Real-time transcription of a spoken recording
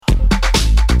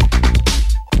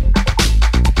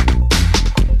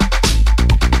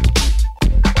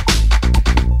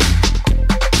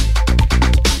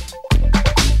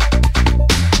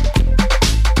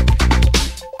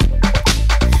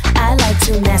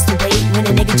masturbate when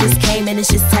a nigga just came and it's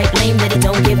just type lame that it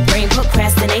don't give brain.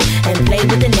 Procrastinate and play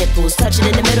with the nipples. Touch it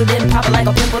in the middle, then pop it like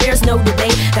a pimple. There's no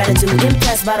debate. Gotta do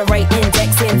impressed by the right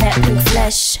index and that pink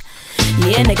flesh.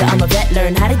 Yeah, nigga, I'm a vet.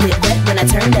 Learn how to get wet when I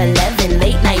turned 11.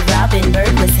 Late night Robin,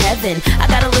 Bird was heaven. I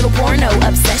got a little porno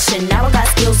obsession. Now I got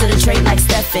skills to the trade like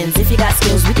Steffens. If you got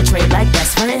skills, we can trade like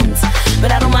best friends.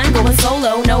 But I don't mind going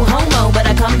solo, no homo, but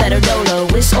I come better dolo.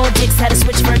 Wish all dicks had a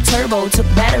switch for turbo. Took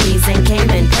batteries and came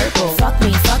in purple. Fuck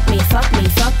me, fuck me, fuck me,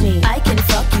 fuck me. I can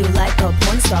fuck you like a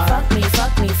porn star. Fuck me,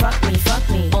 fuck me, fuck me, fuck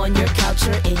me. On your couch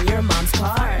or in your mom's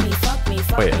car. Fuck me,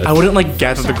 fuck me. I wouldn't like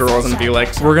get to the girls and be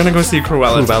like, we're gonna go see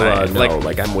Cruella tonight. No,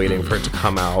 like I'm waiting for it to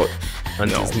come out on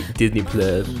Disney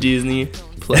Plus. Disney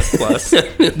Plus.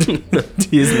 Disney.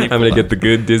 I'm gonna get the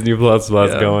good Disney Plus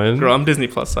going. Girl, I'm Disney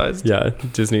Plus sized. Yeah,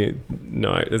 Disney.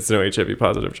 No, it's no HIV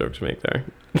positive joke to make there.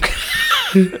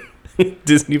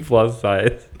 Disney Plus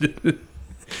size.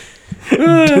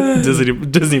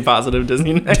 Disney positive.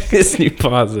 Disney next. Disney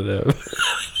positive.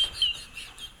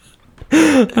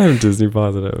 I'm Disney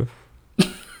positive.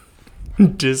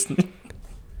 Disney.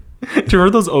 Do you remember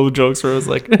those old jokes where it was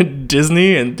like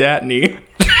Disney and Datney?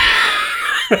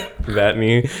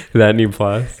 Thatney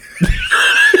Plus.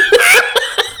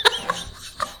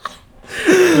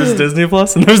 There's Disney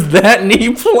Plus and there's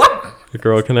Thatney Plus.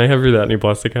 Girl, can I have your Thatney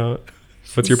Plus account?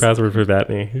 What's your password for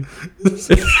Thatney?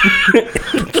 This is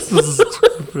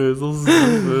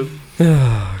stupid.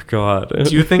 Oh God.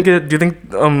 Do you think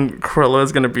Cruella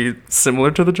is gonna be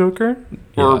similar to the Joker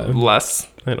or less?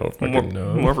 I don't fucking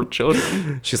know. More for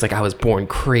children. She's like, I was born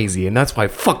crazy, and that's why I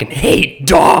fucking hate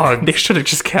dogs. They should have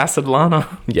just casted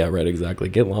Lana. Yeah, right, exactly.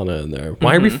 Get Lana in there.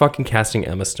 Why are we fucking casting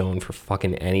Emma Stone for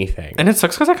fucking anything? And it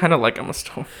sucks because I kind of like Emma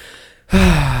Stone.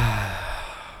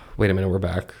 Wait a minute, we're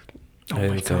back. Oh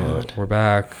my God. We're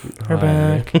back. We're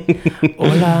Hi. back.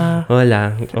 Hola.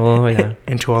 Hola. Hola.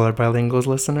 And to all our bilingual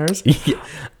listeners.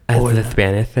 Hola.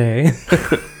 Spanish.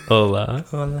 Hola.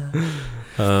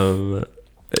 Hola.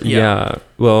 Yeah.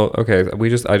 Well, okay.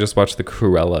 I just watched the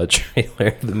Cruella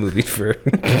trailer, the movie for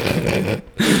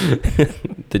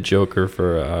the Joker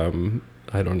for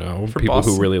I don't know, for people boss,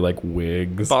 who really like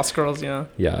wigs. Boss girls, yeah.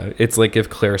 Yeah, it's like if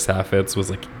Claire Saffitz was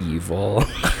like evil.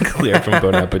 Claire from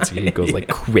Bon Appetit goes like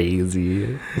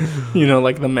crazy. You know,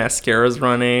 like the mascara's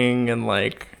running and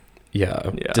like yeah.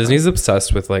 Disney's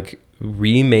obsessed with like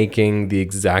remaking the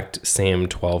exact same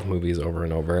 12 movies over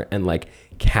and over and like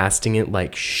casting it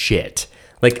like shit.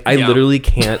 Like, I literally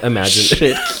can't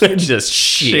imagine just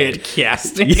shit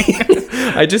casting.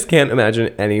 I just can't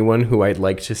imagine anyone who I'd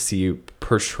like to see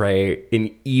portray an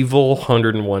evil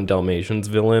 101 Dalmatians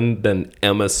villain than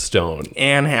Emma Stone.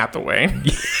 Anne Hathaway.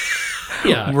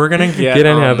 Yeah. We're going to get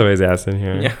Anne Hathaway's ass in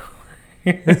here.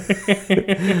 Yeah.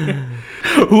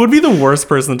 Who would be the worst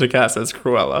person to cast as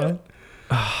Cruella?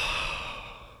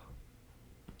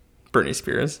 Britney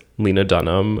Spears. Lena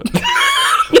Dunham.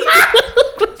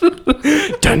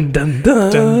 Dun, dun,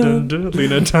 dun. Dun, dun, dun.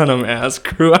 Lena Dunham as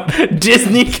Cruella.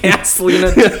 Disney cast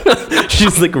Lena Dunham.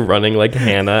 She's like running like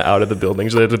Hannah out of the building.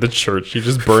 She's out of the church. She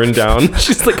just burned down.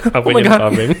 She's like huffing and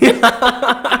puffing.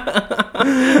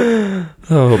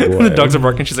 Oh boy. The dogs are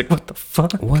barking. She's like, what the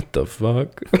fuck? What the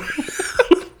fuck?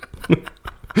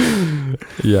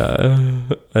 Yeah,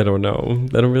 I don't know.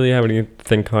 I don't really have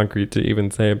anything concrete to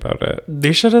even say about it.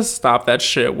 They should have stopped that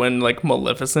shit when like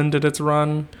Maleficent did its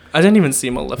run. I didn't even see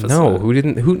Maleficent. No,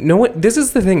 no one. This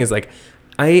is the thing is like,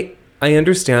 I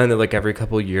understand that like every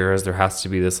couple of years there has to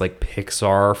be this like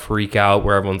Pixar freak out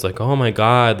where everyone's like, oh my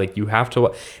God, like you have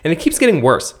to, and it keeps getting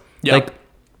worse. Yep. Like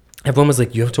everyone was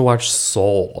like, you have to watch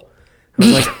Soul. I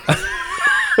was like,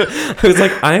 I was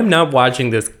like, I am not watching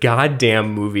this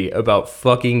goddamn movie about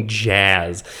fucking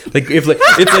jazz. Like, if like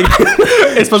it's like,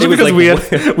 especially because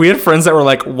like, we had friends that were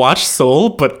like, watch Soul,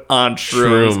 but on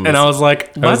shrooms, and I was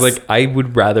like, I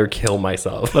would rather kill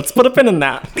myself. Let's put a pin in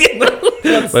that.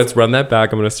 Let's run that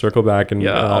back. I'm gonna circle back and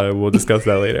we'll discuss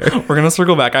that later. We're gonna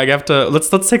circle back. I have to. Let's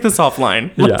take this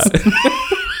offline. Let's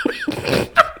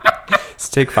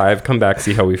take 5. Come back.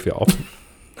 See how we feel.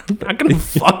 I'm not gonna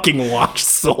fucking watch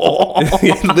Soul.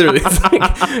 Literally, it's like,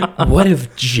 what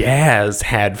if jazz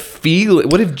had feel?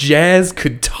 What if jazz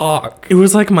could talk? It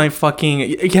was like my fucking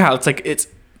it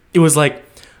was like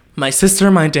my sister,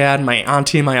 my dad, my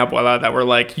auntie, and my abuela that were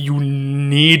like, you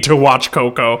need to watch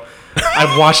Coco.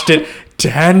 I've watched it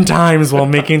 10 times while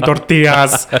making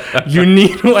tortillas. You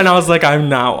need to. And I was like,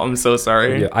 I'm so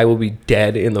sorry. Yeah, I will be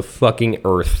dead in the fucking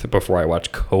earth before I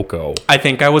watch Coco. I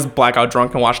think I was blackout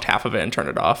drunk and watched half of it and turned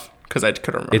it off because I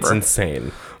could remember. It's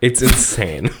insane. It's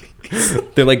insane.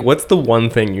 They're like, what's the one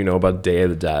thing you know about Day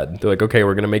of the Dead? They're like, okay,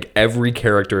 we're going to make every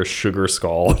character a sugar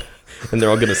skull. And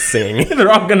they're all going to sing. They're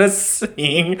all going to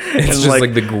sing. It's just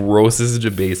like the grossest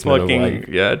debasement fucking, of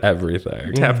like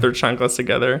everything. Tap their chunklets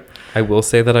together. I will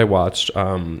say that I watched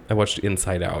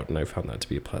Inside Out, and I found that to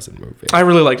be a pleasant movie. I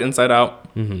really liked Inside Out.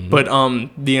 But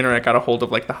the internet got a hold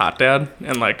of like the hot dad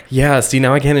and like... Yeah, see,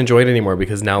 now I can't enjoy it anymore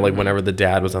because now like whenever the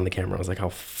dad was on the camera, I was like, oh,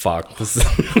 fuck. This is...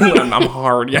 I'm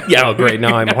hard. Yeah, oh, great.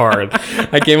 Now I'm hard.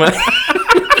 I came out...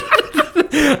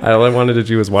 All I wanted to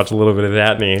do was watch a little bit of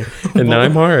Atney, and now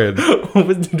I'm hard.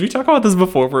 Did we talk about this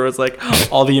before where it's like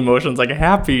all the emotions, like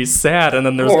happy, sad, and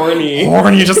then there's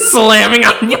horny just slamming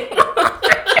on you?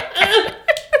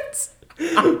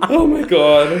 Oh my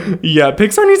god. Yeah,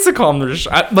 Pixar needs to calm their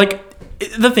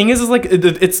the thing is like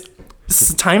it's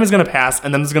time is gonna pass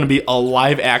and then there's gonna be a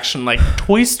live action like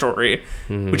Toy Story,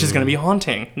 which is gonna be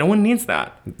haunting. No one needs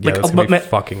that. Yeah, like that's gonna be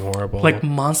fucking horrible. Like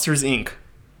Monsters Inc.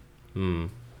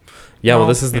 Yeah, well,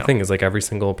 this is the thing is like every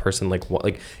single person like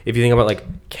if you think about like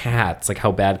Cats, like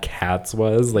how bad Cats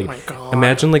was, like oh my God.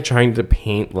 Imagine like trying to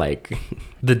paint like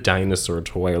the dinosaur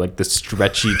toy, or, like the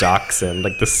stretchy dachshund,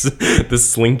 like the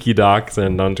slinky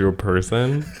dachshund onto a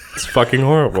person. It's fucking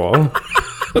horrible.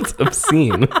 It's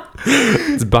obscene.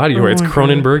 It's body horror. It's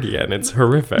Cronenbergian. It's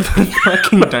horrific.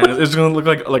 Fucking dinosaur. It's gonna look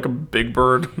like a big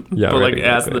bird, yeah, but right, like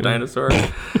as the dinosaur.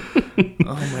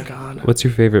 Oh my god. What's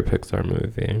your favorite Pixar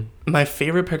movie? My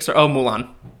favorite Pixar. Oh, Mulan.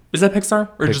 Is that Pixar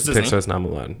or just Disney? Pixar's not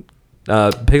Mulan.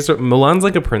 Mulan's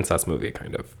like a princess movie,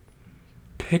 kind of.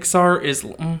 Pixar is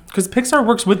because Pixar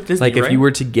works with Disney. Like if right? you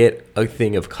were to get a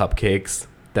thing of cupcakes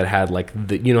that had like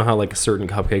you know how like certain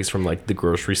cupcakes from like the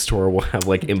grocery store will have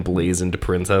like emblazoned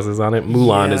princesses on it.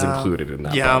 Mulan is included in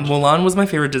that. Yeah, bunch. Mulan was my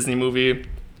favorite Disney movie.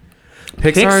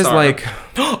 Pixar is like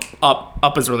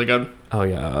Up is really good. Oh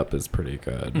yeah, Up is pretty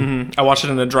good. I watched it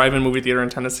in a drive-in movie theater in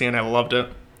Tennessee and I loved it.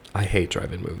 I hate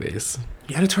drive-in movies.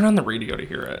 You had to turn on the radio to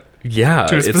hear it. Yeah,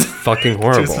 it's fucking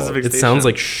horrible. It sounds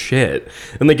like shit.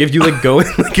 And like if you like go in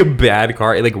like a bad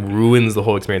car, it like ruins the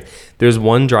whole experience. There's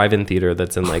one drive-in theater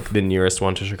that's in like the nearest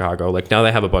one to Chicago. Like now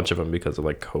they have a bunch of them because of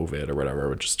like COVID or whatever,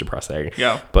 which is depressing.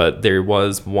 Yeah. But there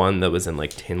was one that was in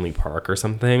like Tinley Park or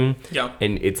something. Yeah.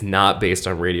 And it's not based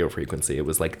on radio frequency. It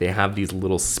was like they have these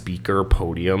little speaker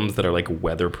podiums that are like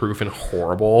weatherproof and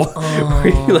horrible. Where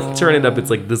you like turn it up,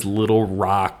 it's like this little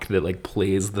rock that like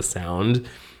plays the sound.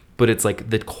 But it's like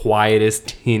the quietest,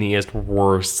 tiniest,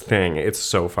 worst thing. It's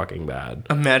so fucking bad.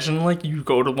 Imagine like you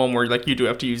go to one where like you do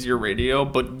have to use your radio,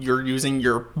 but you're using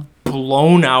your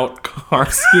blown out car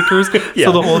speakers. Yeah.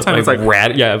 So the whole time like, it's like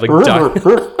yeah, like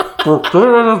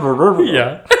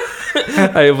yeah.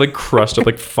 I have like crushed up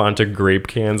like Fanta grape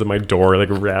cans in my door, like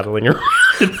rattling around.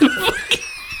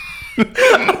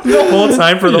 The whole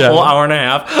time for the whole hour and a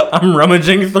half, I'm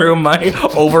rummaging through my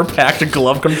overpacked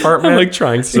glove compartment. I'm like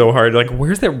trying so hard. Like,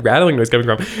 where's that rattling noise coming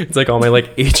from? It's like all my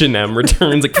like H&M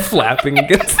returns like flapping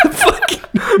against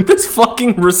the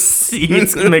fucking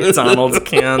receipts, McDonald's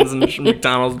cans and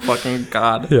McDonald's fucking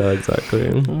god. Yeah, exactly.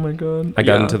 Oh my god. I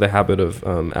got into the habit of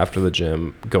after the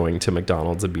gym going to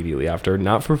McDonald's immediately after,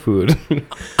 not for food,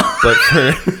 but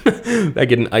for I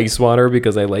get an ice water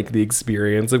because I like the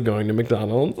experience of going to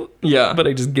McDonald's. Yeah, but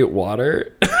I just get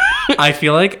water. I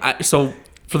feel like so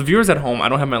for the viewers at home, I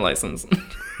don't have my license,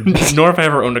 nor if I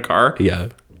ever owned a car. Yeah,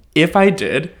 if I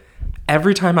did,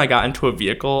 every time I got into a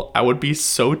vehicle, I would be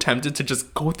so tempted to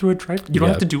just go through a drive. You don't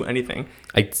have to do anything.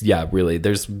 Really.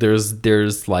 There's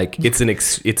like it's an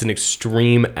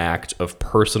extreme act of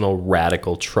personal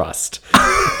radical trust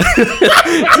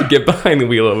to get behind the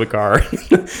wheel of a car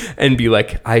and be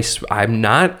like, I'm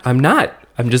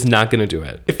just not gonna do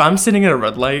it. If I'm sitting at a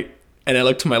red light and I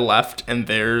look to my left and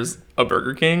there's a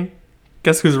Burger King,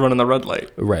 guess who's running the red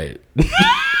light? Right.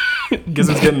 Guess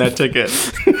who's getting that ticket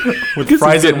with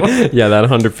fries and yeah, that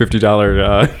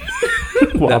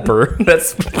 $150 Whopper.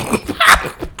 That's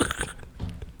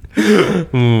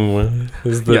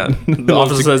the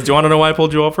officer says, "Do you want to know why I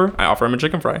pulled you over? I offer him a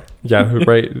chicken fry." Yeah,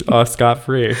 right. Scot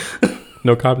free.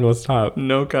 No cop, no stop.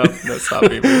 No cop, no stop,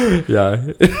 baby. Yeah.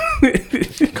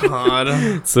 God.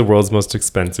 It's the world's most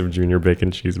expensive junior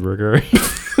bacon cheeseburger.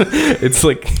 It's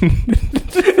like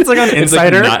on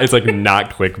Insider. It's like not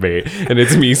clickbait, and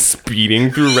it's me speeding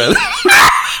through red.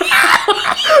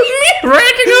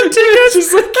 Racking up tickets,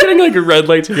 just like getting like a red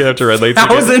light ticket after red light ticket.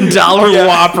 $1,000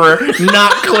 Whopper,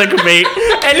 not clickbait,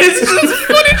 and it's just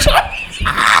footage.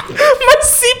 My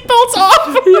seatbelt's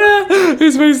off. Yeah,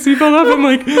 is my seatbelt off? I'm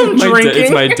like, drinking.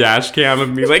 It's my dash cam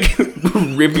of me like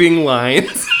ripping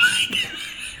lines.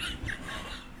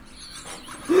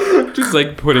 Just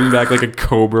like putting back like a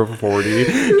Cobra 40,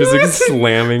 just like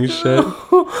slamming shit.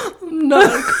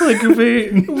 Not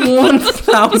clickbait.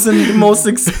 1,000 most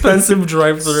expensive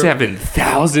drive-through.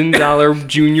 $7,000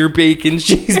 junior bacon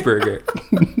cheeseburger.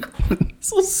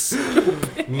 So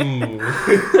stupid.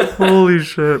 Holy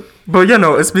shit. But yeah,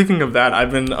 no, speaking of that,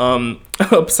 I've been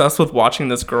obsessed with watching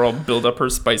this girl build up her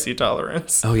spicy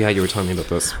tolerance. Oh yeah, you were telling me about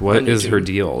this. What is her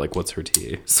deal? Like, what's her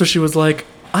tea? So she was like,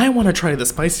 I want to try the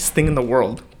spiciest thing in the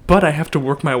world, but I have to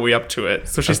work my way up to it.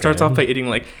 So she starts off by eating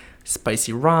like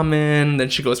spicy ramen, then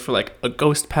she goes for like a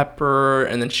ghost pepper,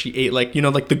 and then she ate like, you know,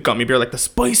 like the gummy bear, like the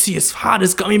spiciest,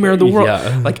 hottest gummy bear in the world.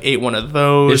 Yeah. Like ate one of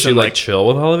those. Is she like chill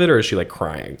with all of it, or is she like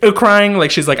crying? Crying.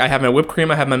 Like she's like, I have my whipped cream,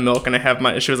 I have my milk, and I have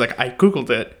my, she was like, I Googled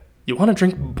it. You want to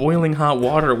drink boiling hot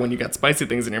water when you got spicy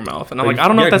things in your mouth. And I'm like, I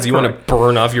don't know if that's you want to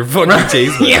burn off your fucking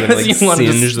taste buds and like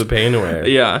singe the pain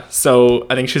away. Yeah. So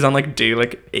I think she's on like day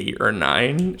like 8 or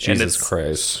 9. Jesus and it's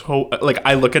Christ. So like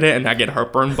I look at it and I get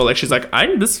heartburn, but like she's like,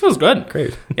 this feels good.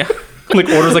 Great. Yeah. Like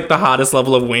orders like the hottest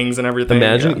level of wings and everything.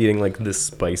 Imagine eating like the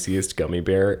spiciest gummy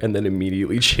bear and then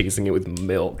immediately chasing it with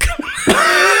milk.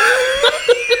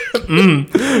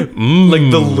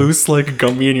 Like the loose like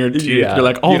gummy in your teeth. Yeah. You're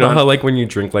like, you know how like when you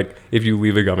drink, like if you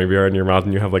leave a gummy bear in your mouth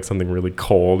and you have like something really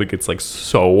cold, it gets like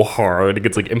so hard. It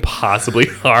gets like impossibly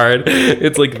hard.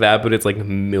 It's like that, but it's like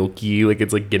milky. Like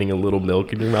it's like getting a little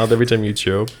milk in your mouth every time you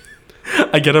chew.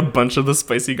 I get a bunch of the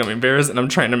spicy gummy bears and I'm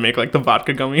trying to make like the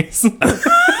vodka gummies.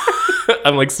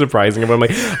 I'm like surprising him. I'm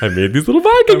like, I made these little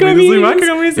vodka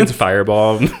gummies. It's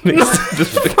Fireball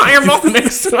mixed. Fireball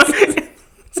mixed.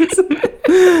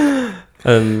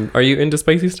 Are you into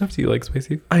spicy stuff? Do you like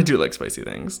spicy? I do like spicy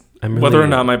things. Really, whether or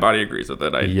not my body agrees with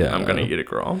it, I'm gonna eat it,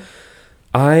 girl.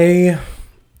 I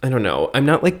don't know. I'm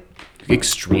not like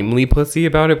extremely pussy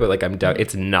about it, but like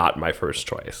it's not my first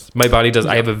choice. My body does.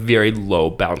 I have a very low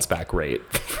bounce back rate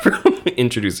from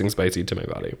introducing spicy to my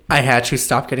body. I had to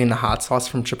stop getting the hot sauce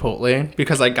from Chipotle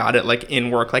because I got it like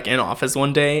in work, like in office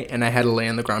one day, and I had to lay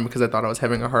on the ground because I thought I was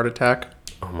having a heart attack.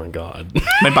 Oh my God.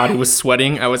 My body was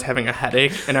sweating. I was having a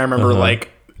headache. And I remember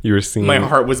like you were seeing my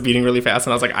heart was beating really fast.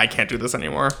 And I was like, I can't do this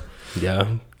anymore.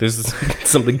 Yeah. There's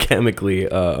something chemically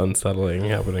unsettling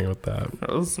happening with that.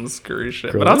 That was some scary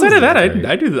shit. Girl, but outside of that,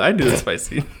 I do the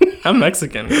spicy. I'm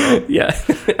Mexican, girl. Yeah.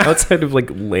 Outside of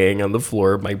like laying on the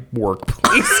floor of my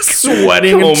workplace.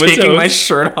 Sweating and taking my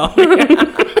shirt off.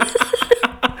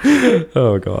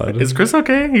 Oh God. Is Chris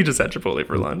okay? He just had Chipotle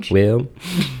for lunch. Well.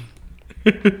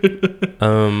 But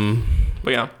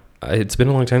yeah, it's been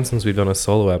a long time since we've done a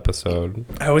solo episode.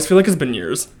 I always feel like it's been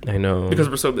years. I know, because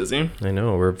we're so busy. I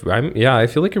know I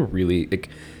feel like a really like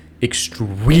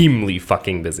extremely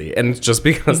fucking busy, and it's just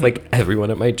because like everyone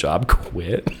at my job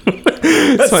quit. So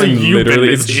I'm literally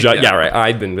it's just yeah right.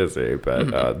 I've been busy,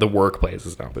 but the workplace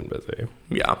has not been busy.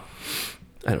 Yeah.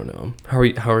 I don't know. How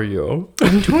are you?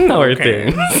 I'm doing How are okay.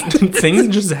 things? Things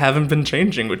just haven't been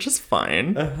changing, which is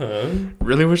fine.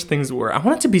 Really wish things were. I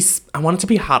want it to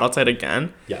be hot outside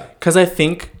again. Yeah. Because I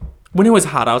think when it was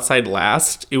hot outside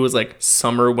last, it was like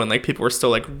summer when like people were still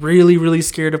like really, really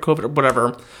scared of COVID or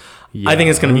whatever. Yeah. I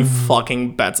think it's gonna be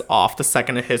fucking bets off the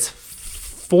second it hits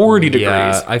 40 degrees.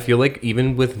 Yeah, I feel like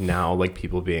even with now, like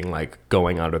people being like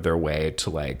going out of their way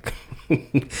to like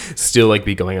still like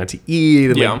be going out to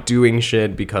eat and like doing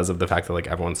shit because of the fact that like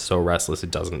everyone's so restless.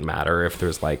 It doesn't matter if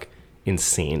there's like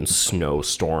insane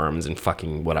snowstorms and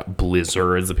fucking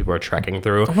blizzards that people are trekking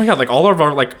through. Oh my God, like all of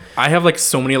our like I have like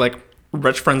so many like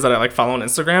rich friends that I like follow on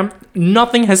Instagram.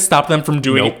 Nothing has stopped them from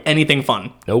doing anything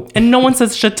fun. And no one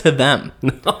says shit to them.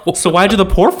 So why do the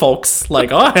poor folks like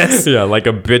us? Yeah, like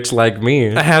a bitch like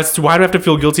me. Why do I have to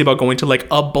feel guilty about going to like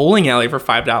a bowling alley for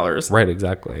 $5? Right,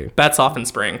 exactly. Bets off in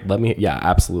spring. Yeah,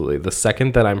 absolutely. The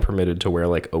second that I'm permitted to wear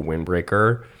like a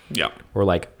windbreaker, or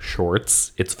like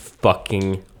shorts, it's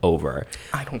fucking over.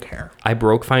 I don't care. I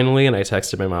broke finally, and I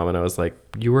texted my mom and I was like,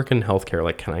 "You work in healthcare,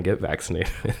 like, can I get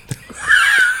vaccinated?"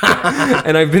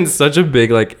 And I've been such a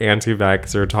big like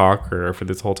anti-vaxxer talker for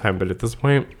this whole time, but at this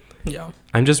point,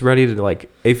 I'm just ready to like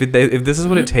if this is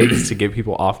what it takes to get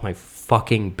people off my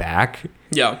fucking back,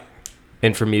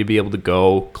 and for me to be able to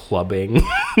go clubbing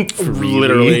freely,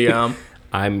 literally,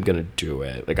 I'm gonna do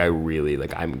it. Like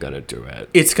I'm gonna do it.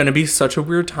 It's gonna be such a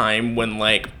weird time when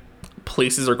like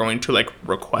places are going to like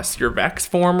request your vax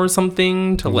form or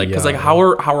something to like because like how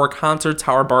are concerts,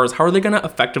 how are bars, how are they gonna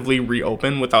effectively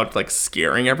reopen without like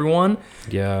scaring everyone?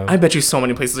 I bet you so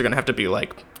many places are gonna have to be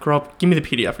like, girl, give me the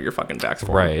PDF of your fucking vax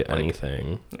form, right? Like,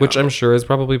 anything, which I'm sure is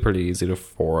probably pretty easy to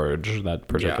forge that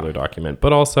particular document,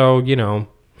 but also, you know,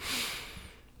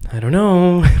 I don't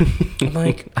know.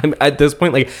 Like, I'm at this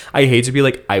point, like, I hate to be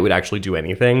like, I would actually do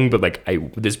anything, but like,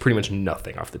 there's pretty much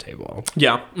nothing off the table.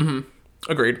 yeah. Mm-hmm.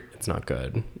 Agreed. It's not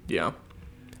good. Yeah.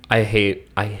 I hate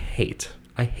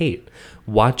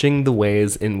watching the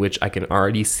ways in which I can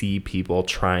already see people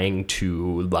trying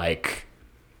to like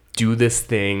do this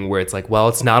thing where it's like, well,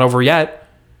 it's not over yet.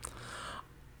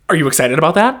 Are you excited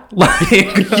about that? Like,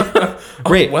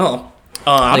 Great. Oh, well,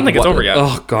 I don't think it's over yet.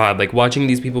 Oh God, like watching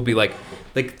these people be like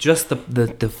just the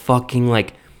fucking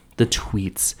like the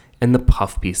tweets and the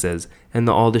puff pieces and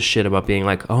all the shit about being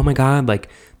like, oh my God, like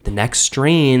the next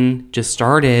strain just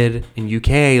started in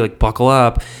UK, like buckle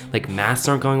up, like masks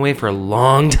aren't going away for a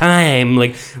long time,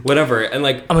 like whatever. And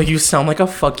like, I'm like, you sound like a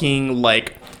fucking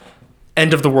like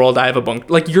end of the world. I have a bunk.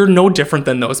 Like, you're no different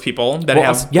than those people that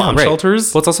have bomb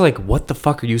shelters. Well, it's also like, what the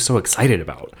fuck are you so excited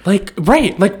about? Like,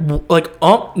 right. Like,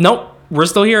 oh, no, we're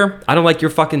still here. I don't like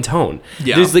your fucking tone.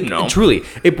 Yeah, There's like, no. truly,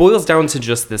 it boils down to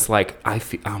just this, like, I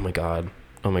feel, oh my God.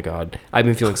 I've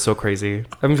been feeling so crazy.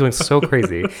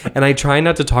 And I try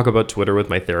not to talk about Twitter with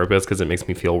my therapist because it makes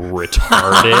me feel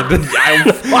retarded.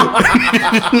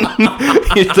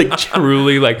 It's like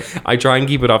truly like, I try and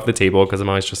keep it off the table because I'm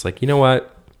always just like, you know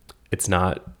what? That's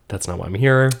not why I'm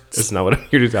here. It's not what I'm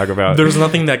here to talk about. There's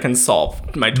nothing that can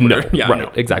solve my Twitter.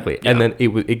 Exactly. Yeah. And then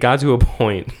it got to a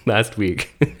point last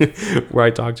week where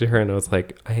I talked to her and I was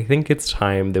like, I think it's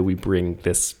time that we bring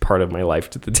this part of my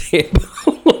life to the table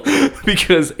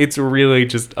because it's really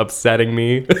just upsetting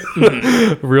me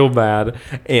real bad.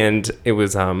 And it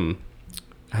was I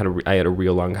had a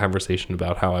real long conversation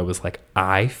about how I was like,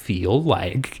 I feel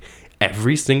like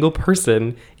every single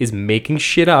person is making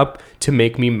shit up to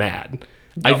make me mad.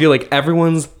 I feel like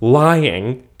everyone's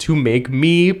lying to make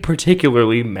me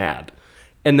particularly mad.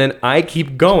 And then I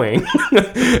keep going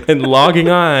and logging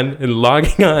on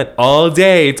all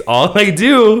day. It's all I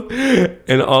do.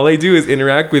 And all I do is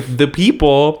interact with the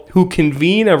people who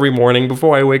convene every morning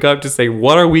before I wake up to say,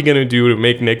 what are we going to do to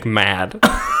make Nick mad?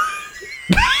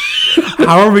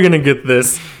 How are we going to get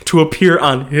this to appear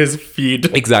on his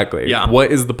feed? Exactly. Yeah.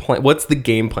 What is the plan? What's the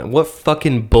game plan? What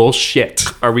fucking bullshit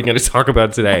are we going to talk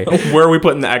about today? Where are we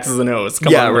putting the X's and O's?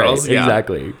 Come on, girls. Right.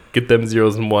 Exactly. Get them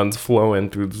zeros and ones flowing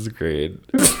through the screen.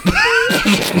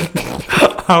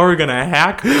 How are we going to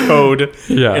hack code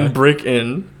and break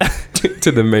in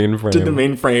to the mainframe. to the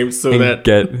mainframe so and that...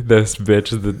 get this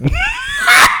bitch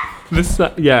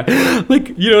like,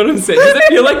 you know what I'm saying? Does it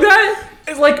feel like that?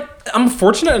 It's like, I'm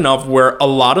fortunate enough where a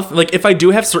lot of, like, if I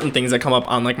do have certain things that come up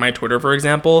on, like, my Twitter, for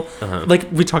example,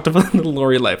 like, we talked about the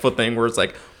Lori Lightfoot thing where it's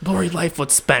like, Lori Lightfoot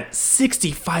spent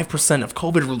 65% of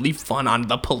COVID relief fund on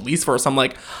the police force. I'm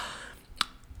like,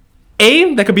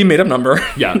 A, that could be a made-up number.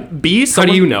 Yeah. B, How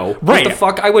do you know? Right. What the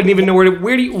fuck? I wouldn't even know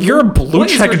where do you... You're a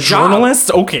blue-check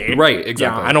journalist? Okay. Right,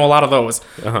 exactly. Yeah, I know a lot of those.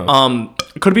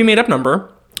 Could be a made-up number.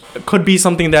 Could be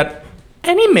something that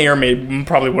any mayor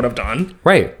probably would have done.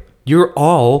 Right. You're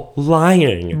all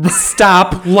lying.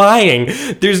 Stop lying.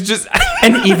 There's just...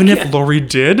 And even if Lori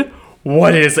did,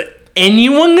 what is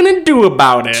anyone gonna do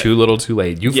about it? Too little, too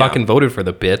late. You fucking voted for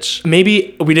the bitch.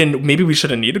 Maybe we didn't. Maybe we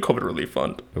shouldn't need a COVID relief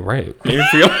fund. Right. Maybe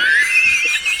feel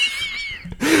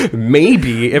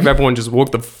Maybe if everyone just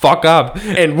woke the fuck up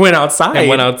and went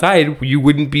outside, you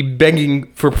wouldn't be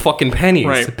begging for fucking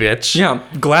pennies, bitch. Yeah,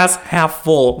 glass half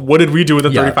full. What did we do with the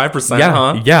 35%?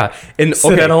 Yeah, yeah. And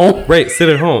sit at home. Right, sit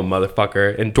at home,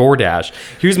 motherfucker. And DoorDash.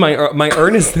 Here's my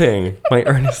earnest thing. My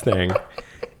earnest thing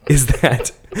is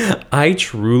that I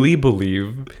truly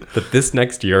believe that this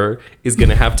next year is going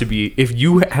to have to be, if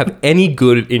you have any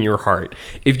good in your heart,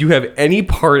 if you have any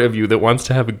part of you that wants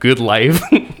to have a good life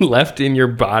left in your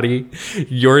body,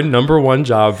 your number one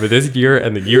job for this year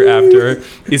and the year after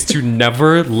is to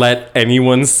never let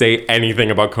anyone say anything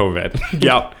about COVID.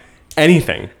 Yep.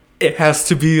 Anything. It has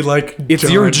to be like, it's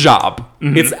your job.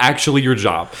 Mm-hmm. It's actually your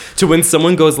job. So when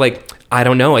someone goes like, I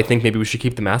don't know, I think maybe we should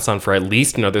keep the masks on for at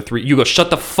least another 3, you go, shut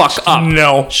the fuck up.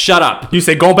 No. Shut up. You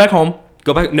say, go back home.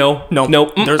 Go back. No.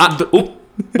 There's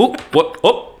What?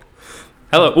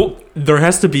 Hello. Ooh. There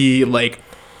has to be like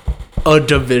a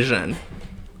division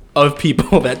of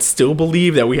people that still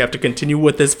believe that we have to continue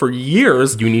with this for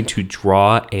years. You need to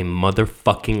draw a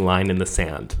motherfucking line in the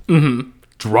sand. Mm-hmm.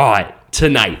 Draw it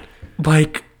tonight.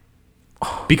 Like,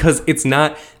 because it's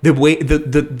not the way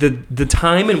the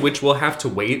time in which we'll have to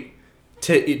wait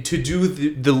to do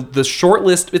the short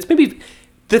list. It's maybe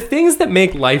the things that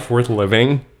make life worth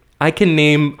living. I can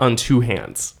name on 2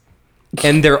 hands,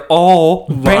 and they're all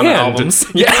band albums.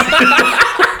 Yeah,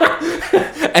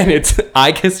 and it's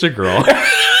I Kissed a Girl,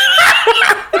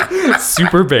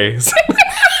 Super Bass,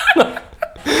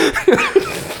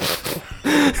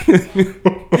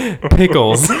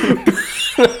 pickles.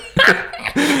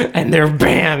 And they're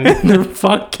banned. They're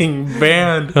fucking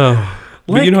banned. Oh.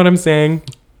 But you know what I'm saying?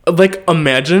 Like,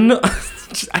 imagine.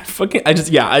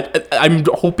 I'm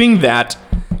hoping that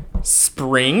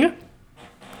spring.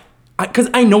 Because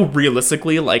I know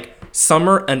realistically, like,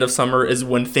 end of summer is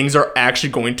when things are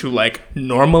actually going to, like,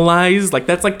 normalize. Like,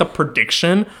 that's, like, the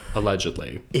prediction.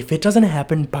 Allegedly. If it doesn't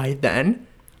happen by then,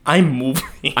 I'm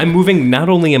moving. I'm moving. Not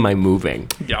only am I moving,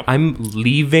 Yep. I'm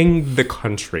leaving the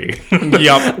country.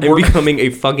 Yep. I'm becoming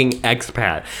a fucking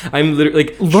expat. I'm literally,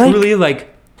 like truly,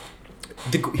 like,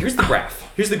 here's the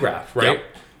graph. Here's the graph, right? Yep.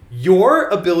 Your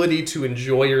ability to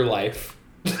enjoy your life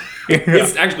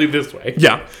is actually this way.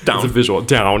 Yeah, down. It's a visual.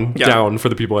 Down, Yeah. down for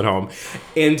the people at home.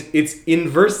 And it's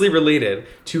inversely related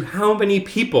to how many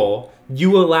people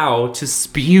you allow to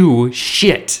spew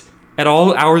shit at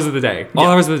all hours of the day. All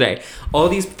hours of the day. All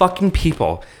these fucking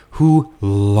people who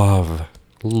love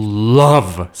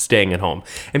staying at home,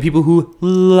 and people who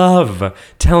love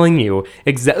telling you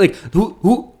exactly, like,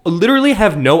 who literally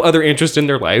have no other interest in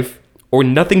their life or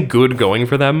nothing good going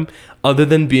for them other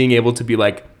than being able to be,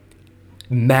 like,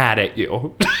 mad at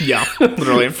you. Yeah,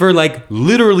 literally. For, like,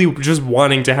 literally just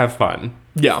wanting to have fun.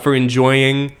 Yeah. For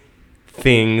enjoying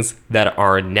things that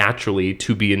are naturally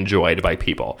to be enjoyed by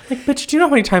people. Like, bitch, do you know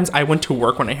how many times I went to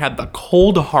work when I had the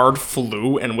cold, hard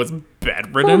flu and was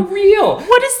bedridden? For real.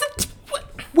 What is the...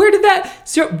 Where did that...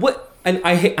 So, what... And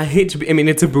I hate to be... I mean,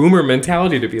 it's a boomer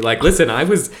mentality to be like, listen, I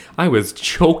was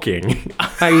choking.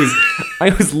 I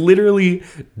was literally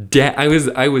dead. I was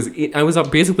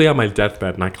basically on my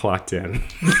deathbed and I clocked in.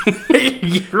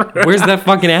 Where's that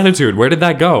fucking attitude? Where did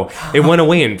that go? It went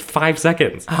away in 5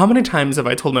 seconds. How many times have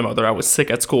I told my mother I was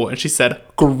sick at school and she said,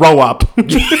 grow up?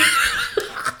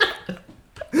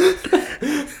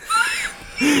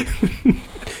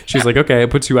 She's like, okay, I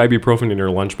put 2 ibuprofen in your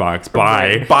lunchbox.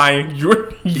 Bye. Bye.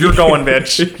 You're going,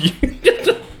 bitch.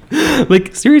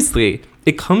 Like, seriously,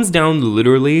 it comes down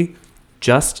literally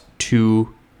just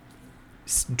to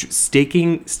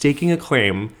staking a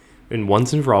claim and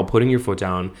once and for all putting your foot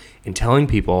down and telling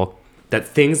people that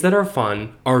things that are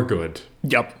fun are good.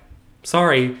 Yep.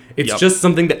 Sorry, it's Yep. just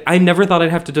something that I never thought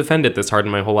I'd have to defend it this hard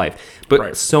in my whole life. But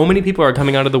Right. so many people are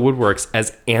coming out of the woodworks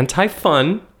as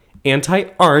anti-fun,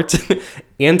 anti-art,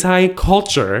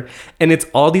 anti-culture, and it's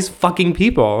all these fucking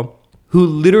people who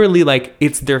literally, like,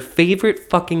 it's their favorite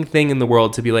fucking thing in the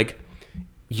world to be like,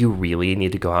 you really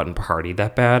need to go out and party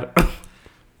that bad?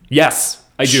 Yes,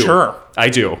 I do. Sure. I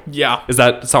do. Yeah. Is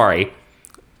that, sorry.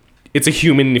 It's a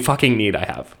human fucking need I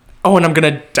have. Oh, and I'm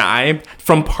gonna die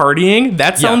from partying?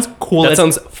 That sounds cool. That as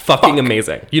sounds fucking fuck.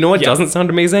 amazing. You know what Yeah. doesn't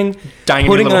sound amazing? Dying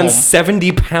in your Putting little on home.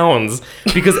 70 pounds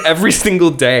because every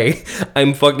single day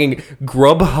I'm fucking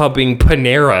Grubhubbing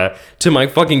Panera to my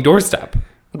fucking doorstep.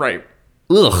 Right.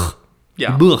 Ugh.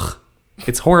 Yeah. Ugh.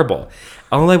 It's horrible.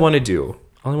 All I want to do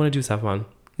is have fun.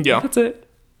 Yeah. That's it.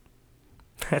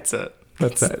 That's it.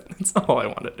 That's it. That's all I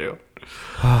want to do.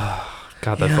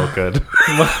 God, that felt good.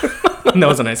 That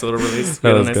was a nice little release. That We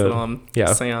had was a nice good. little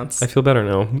Yeah. seance. I feel better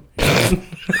now.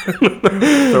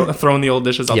 Throwing the old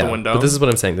dishes out the window. But this is what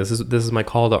I'm saying. This is my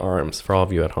call to arms for all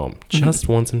of you at home. Just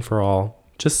once and for all,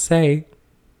 just say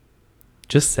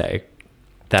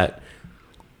that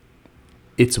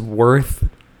it's worth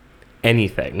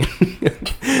anything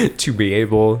to be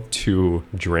able to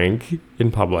drink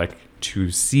in public, to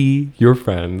see your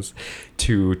friends,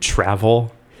 to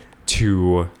travel,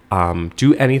 to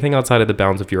do anything outside of the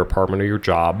bounds of your apartment or your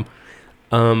job.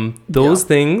 Those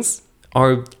things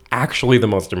are actually the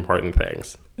most important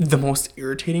things. The most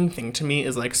irritating thing to me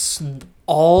is like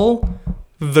all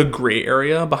the gray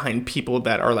area behind people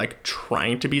that are like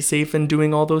trying to be safe and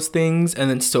doing all those things and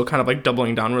then still kind of like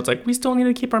doubling down where it's like, we still need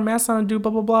to keep our masks on and do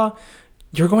blah, blah, blah.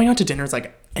 You're going out to dinners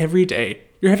like every day.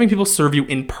 You're having people serve you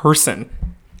in person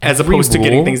as Every opposed to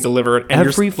getting rule- things delivered. And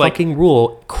Every you're like, fucking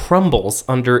rule crumbles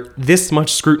under this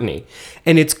much scrutiny.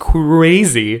 And it's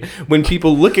crazy when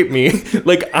people look at me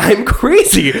like I'm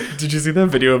crazy. did you see that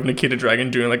video of Nikita Dragon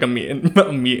doing like a meet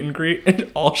and greet?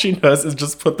 And all she does is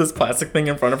just put this plastic thing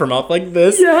in front of her mouth like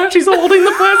this. Yeah. She's holding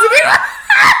the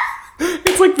plastic.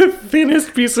 It's like the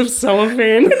thinnest piece of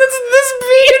cellophane. And it's this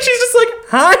big. And she's just like,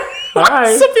 hi.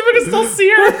 Hi. So people can still see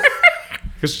her.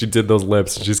 Because she did those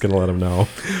lips and she's going to let him know.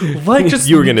 Like, just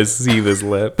You were going to see this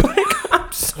lip.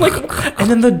 like,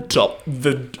 and then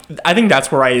I think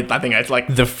that's where I think I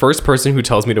like. The first person who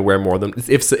tells me to wear more than...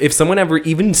 If someone ever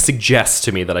even suggests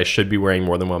to me that I should be wearing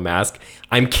more than one mask,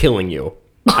 I'm killing you.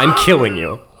 I'm killing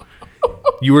you.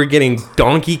 You are getting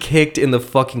donkey kicked in the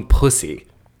fucking pussy.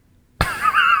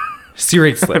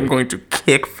 Seriously. I'm going to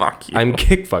kick fuck you. I'm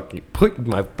kick fucking put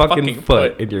my fucking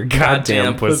foot in your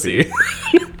goddamn pussy.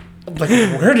 Like,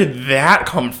 where did that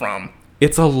come from?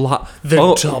 It's a lot.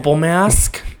 The double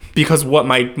mask? Because what,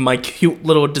 my cute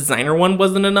little designer one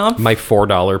wasn't enough? My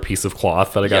 $4 piece of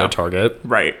cloth that I got at Target.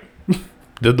 Right.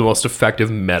 The most effective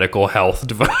medical health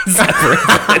device ever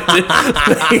invented.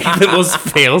 Like, the most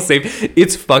fail-safe.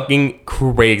 It's fucking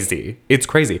crazy. It's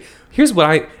crazy. Here's what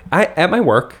I at my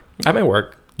work,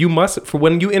 you must, for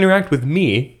when you interact with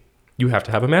me, you have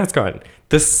to have a mask on.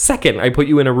 The second I put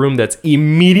you in a room that's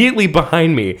immediately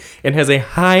behind me and has a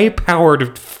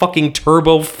high-powered fucking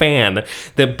turbo fan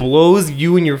that blows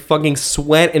you and your fucking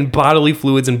sweat and bodily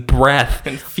fluids and breath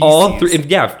and all through,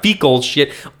 fecal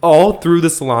shit all through the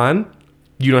salon,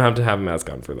 you don't have to have a mask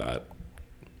on for that.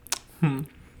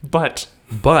 But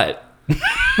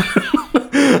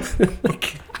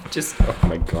just, oh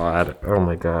my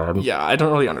god. Yeah, I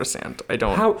don't really understand.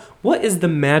 What is the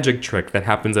magic trick that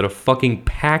happens at a fucking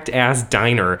packed ass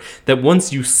diner that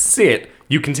once you sit,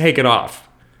 you can take it off?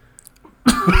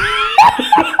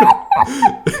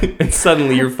 And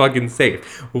suddenly you're fucking safe.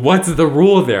 What's the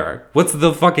rule there? What's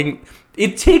the fucking...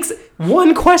 It takes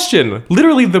one question.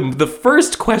 Literally the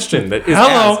first question that is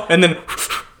asked. And then...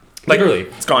 Literally.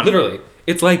 It's gone. Literally.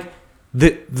 It's like...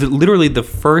 literally the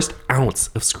first ounce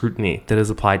of scrutiny that is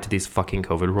applied to these fucking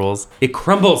COVID rules, it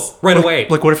crumbles right away.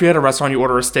 Like, what if you're at a restaurant, you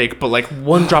order a steak, but like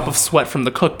one drop of sweat from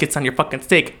the cook gets on your fucking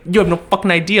steak? You have no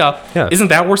fucking idea. Yeah. Isn't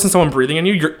that worse than someone breathing in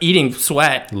you? You're eating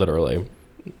sweat. Literally.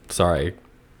 Sorry.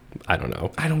 I don't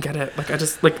know. I don't get it. Like, I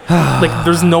just, like,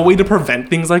 there's no way to prevent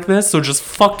things like this, so just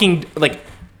fucking, like...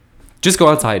 Just go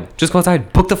outside.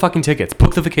 Book the fucking tickets.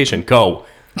 Book the vacation. Go.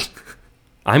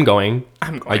 I'm going.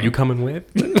 Are you coming with?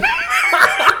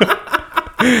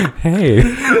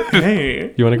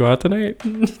 Hey. You want to go out tonight?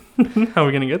 How are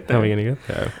we going to get there?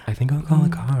 I think I'll call a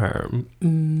car.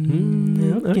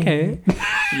 Okay.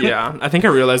 Yeah. I think I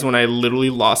realized when I literally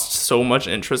lost so much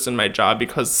interest in my job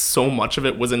because so much of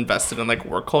it was invested in like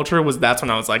work culture that's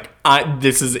when I was like,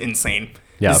 this is insane.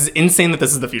 Yeah. This is insane that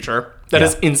this is the future. That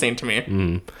is insane to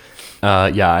me.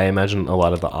 Yeah, I imagine a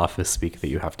lot of the office speak that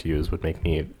you have to use would make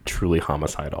me truly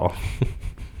homicidal.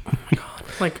 Oh my God.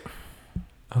 Like...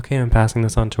 Okay, I'm passing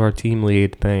this on to our team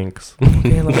lead. Thanks.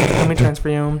 Okay, let me transfer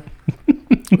you.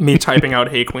 Me typing out,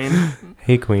 "Hey, Queen."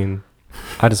 Hey, Queen.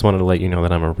 I just wanted to let you know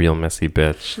that I'm a real messy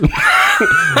bitch.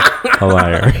 A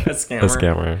liar. A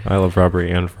scammer. I love robbery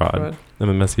and fraud. I'm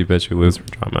a messy bitch who lives for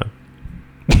drama.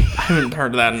 I haven't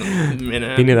heard that in a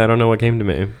minute. Me neither. I don't know what came to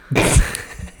me.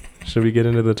 Should we get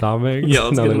into the topic? Yeah,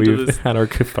 let's now get that into we've this. had our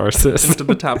catharsis. Into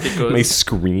the topic goes. My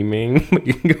screaming.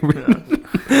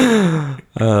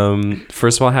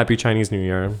 First of all, happy Chinese New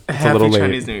Year. It's Happy a little late.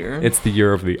 Chinese New Year. It's the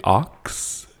year of the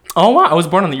ox. Oh wow! I was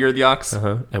born on the year of the ox.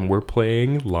 And we're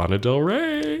playing Lana Del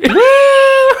Rey.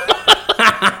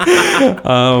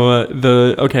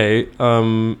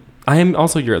 I am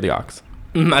also year of the ox.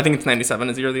 I think it's 97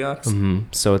 is the year of the ox.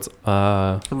 So it's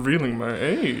revealing my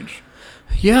age.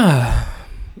 Yeah.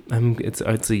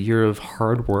 It's a year of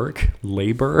hard work,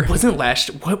 labor. Wasn't last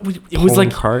it was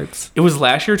like hearts. It was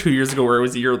last year, 2 years ago, where it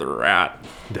was the year of the rat.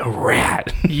 The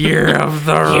rat. Year of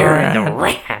the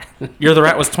rat. Year of the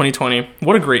rat was 2020.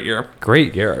 What a great year.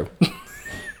 Great year.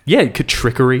 Yeah,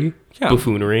 trickery,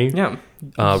 buffoonery. Yeah.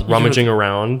 Rummaging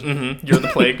around. Year of the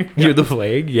plague. Year of the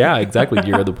plague. Yeah, exactly.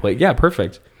 Year of the plague. Yeah,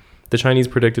 perfect. The Chinese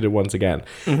predicted it once again.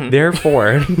 Therefore,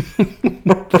 in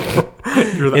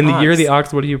the year of the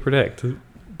ox, what do you predict?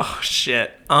 Oh,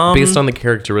 shit. Based on the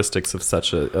characteristics of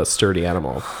such a sturdy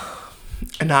animal.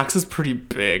 An ox is pretty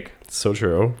big. So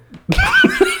true.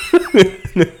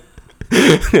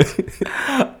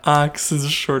 Ox is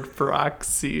short for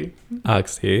oxy.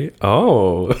 Oxy.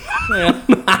 Oh. Yeah.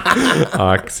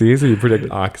 Oxy. So you predict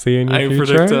oxy in your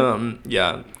future? I predict,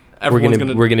 yeah.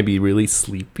 We're gonna be really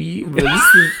sleepy. We're gonna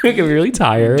be really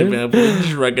tired. Develop a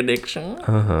drug addiction.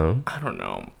 I don't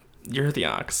know. You're the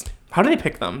ox. How do they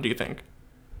pick them, do you think?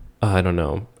 I don't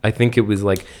know. I think it was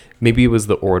like, maybe it was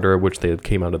the order which they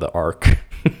came out of the ark.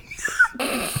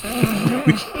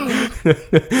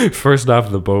 First off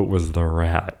the boat was the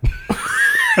rat.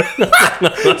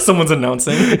 Someone's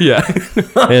announcing. Yeah.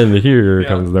 And here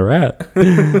comes the rat.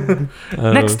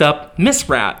 Next up, Miss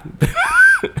Rat.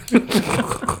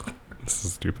 This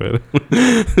is stupid.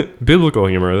 Biblical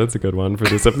humor. That's a good one for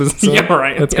this episode. Yeah,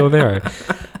 right. Let's go there.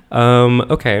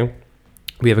 Okay.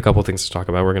 We have a couple things to talk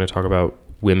about. We're going to talk about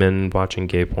women watching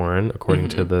gay porn, according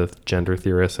to the gender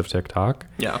theorists of TikTok.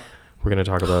 Yeah. We're going to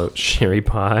talk about Sherry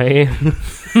Pie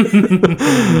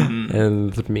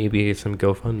and maybe some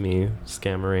GoFundMe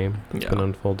scammery that's been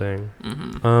unfolding.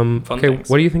 Okay, things.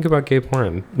 what do you think about gay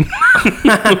porn?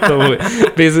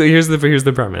 Basically, here's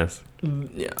the premise.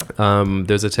 Yeah.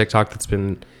 There's a TikTok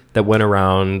that went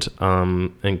around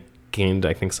and gained,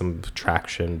 I think, some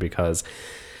traction because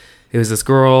it was this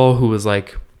girl who was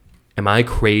like, am I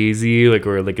crazy? Like,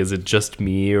 or like, is it just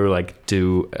me? Or like,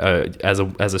 as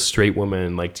a straight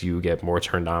woman, like, do you get more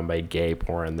turned on by gay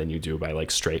porn than you do by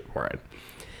like straight porn?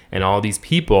 And all these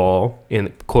people,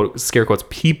 in quote, scare quotes,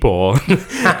 people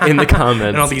in the comments.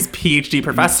 And all these PhD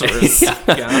professors.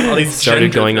 All these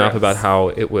started going off about how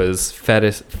it was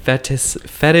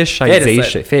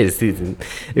fetishization.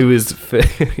 It was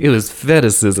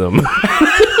fetishism.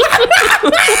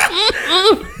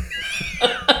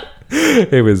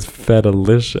 It was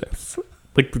fetalicious.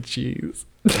 Like the cheese.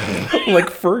 Like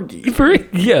Fergie.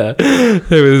 Yeah.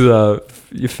 It was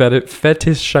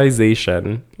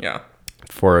fetishization. Yeah.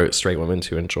 For straight women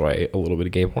to enjoy a little bit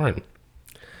of gay porn.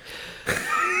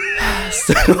 Just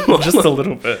a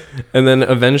little bit. And then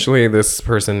eventually this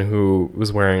person who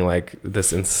was wearing like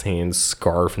this insane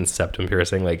scarf and septum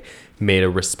piercing like made a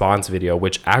response video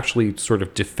which actually sort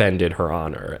of defended her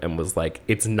honor and was like,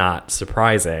 it's not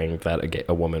surprising that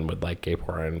a woman would like gay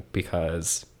porn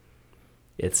because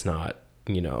it's not,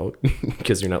 you know,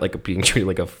 because you're not like being treated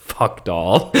like a fuck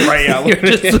doll. Right, yeah. You're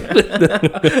just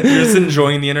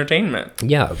enjoying the entertainment.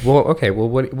 Yeah. Well, okay. Well,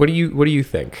 what do you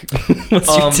think?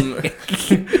 What's your take?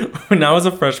 When I was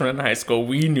a freshman in high school,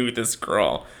 we knew this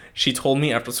girl. She told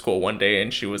me after school one day,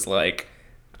 and she was like,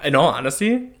 in all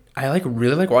honesty, I like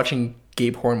really like watching gay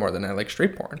porn more than I like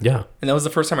straight porn. Yeah. And that was the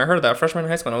first time I heard of that, freshman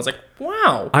in high school, and I was like,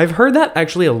 wow. I've heard that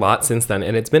actually a lot since then,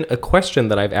 and it's been a question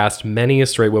that I've asked many a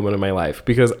straight woman in my life,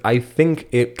 because I think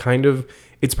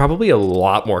it's probably a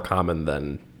lot more common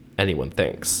than anyone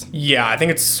thinks. Yeah, I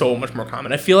think it's so much more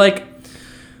common. I feel like,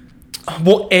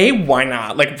 well, why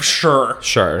not? Like, sure.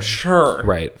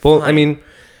 Right. Well, fine. I mean,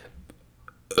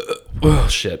 oh,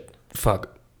 shit.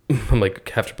 Fuck. I'm like,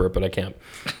 have to burp, but I can't.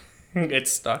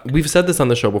 It's stuck. We've said this on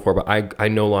the show before, but I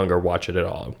no longer watch it at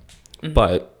all. Mm-hmm.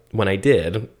 But when I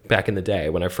did, back in the day,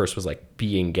 when I first was like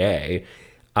being gay,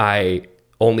 I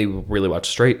only really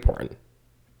watched straight porn.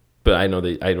 But I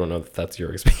don't know if that's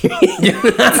your experience.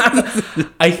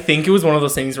 I think it was one of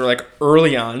those things where like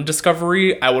early on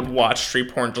Discovery, I would watch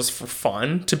straight porn just for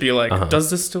fun to be like,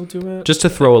 does this still do it? Just to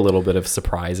throw a little bit of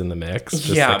surprise in the mix. Just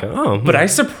yeah. Like, but I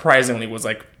surprisingly was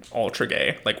like ultra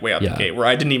gay, like way out the gate, where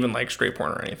I didn't even like straight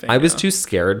porn or anything. I was too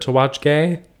scared to watch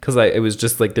gay because it was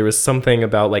just like there was something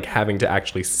about like having to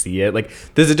actually see it. Like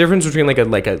there's a difference between like a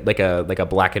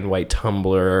black and white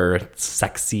Tumblr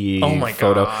sexy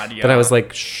photo that I was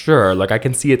like, sure, like I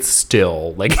can see it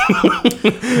still, like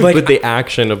but the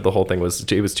action of the whole thing was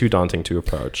too daunting to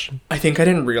approach. I think I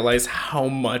didn't realize how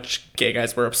much gay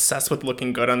guys were obsessed with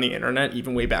looking good on the internet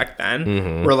even way back then.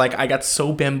 Mm-hmm. Where like I got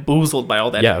so bamboozled by all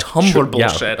that Tumblr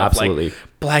bullshit. Yeah, absolutely. Of, like,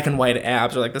 black and white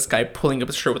abs, or like this guy pulling up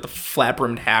his shirt with a flat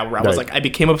brimmed hat, where I was like, I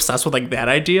became obsessed with like that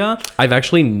idea. I've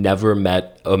actually never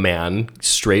met a man,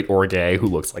 straight or gay, who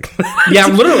looks like that. Yeah,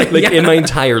 literally. Like in my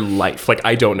entire life. Like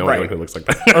I don't know anyone who looks like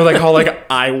that. Or like how like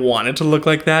I wanted to look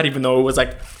like that, even though it was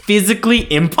like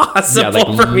physically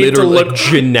impossible for me to look. Like,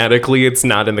 genetically, it's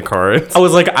not in the cards. I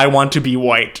was like, I want to be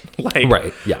white. Like,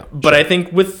 right, yeah. But I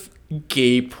think with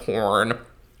gay porn,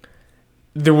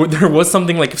 there was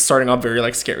something like starting off very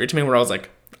like scary to me, where I was like,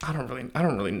 I don't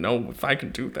really know if I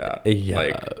can do that. Yeah,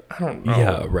 like I don't know.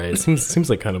 Yeah, right. It seems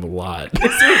like kind of a lot.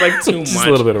 It seems like too much. Just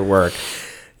a little bit of work.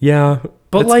 Yeah,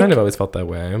 but it's like, kind of always felt that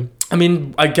way. I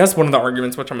mean, I guess one of the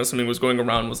arguments, which I'm assuming was going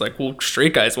around, was like, well,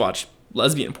 straight guys watch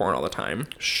lesbian porn all the time.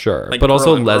 Sure, like, but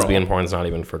also lesbian porn's not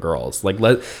even for girls. Like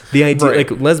the idea,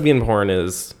 like lesbian porn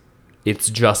is.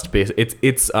 It's just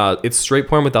it's straight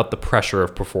porn without the pressure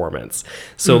of performance.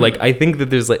 So like I think that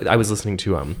there's like I was listening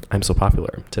to I'm So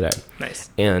Popular today.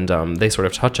 Nice. And they sort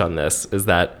of touch on this, is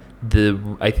that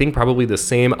I think probably the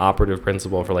same operative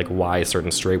principle for like why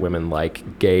certain straight women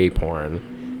like gay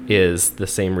porn is the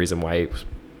same reason why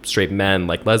straight men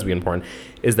like lesbian porn,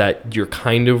 is that you're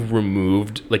kind of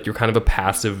removed, like you're kind of a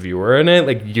passive viewer in it,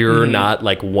 like you're not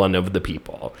like one of the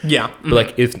people. Yeah.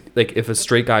 But like if a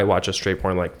straight guy watches straight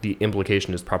porn, like the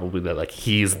implication is probably that like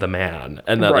he's the man,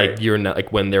 and that like you're not,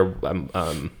 like when they're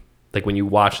like when you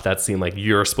watch that scene, like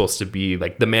you're supposed to be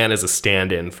like the man is a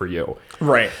stand-in for you.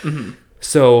 Right. Mm-hmm.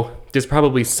 So there's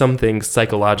probably something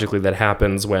psychologically that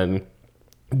happens when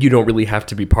you don't really have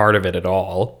to be part of it at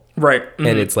all. Right. Mm-hmm.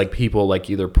 And it's like people like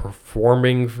either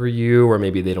performing for you, or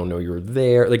maybe they don't know you're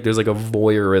there. Like there's like a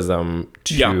voyeurism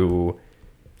to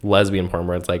lesbian porn,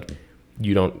 where it's like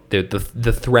you don't,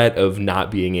 the threat of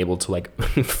not being able to like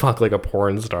fuck like a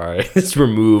porn star is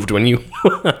removed when you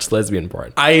watch lesbian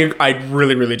porn. I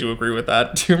really, really do agree with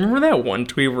that. Do you remember that one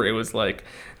tweet where it was like,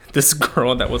 this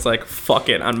girl that was like, fuck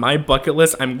it, on my bucket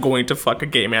list, I'm going to fuck a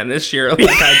gay man this year. Like,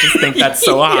 I just think that's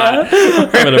so hot.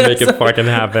 I'm gonna make it fucking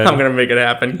happen. I'm gonna make it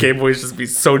happen. Gay boys just be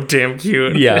so damn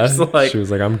cute. Yeah. Like, she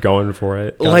was like, I'm going for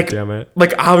it. God like, damn it.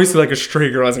 Like, obviously, like, a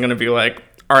straight girl isn't gonna be like,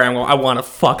 all right, I want to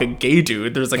fuck a gay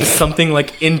dude. There's like something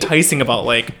like enticing about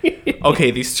like,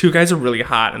 okay, these two guys are really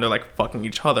hot and they're like fucking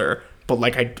each other, but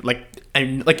like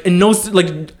and knows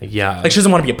like, yeah, like she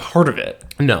doesn't want to be a part of it.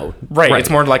 No, right. It's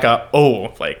more like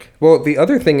like. Well, the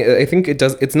other thing, I think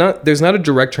it's not, there's not a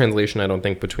direct translation, I don't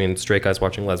think, between straight guys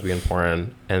watching lesbian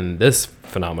porn and this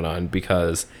phenomenon,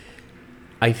 because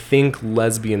I think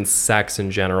lesbian sex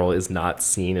in general is not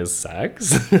seen as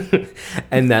sex.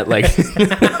 And that, like,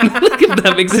 like, if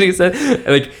that makes any sense.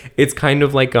 Like, it's kind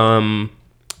of like,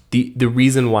 the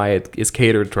reason why it is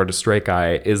catered toward a straight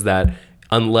guy is that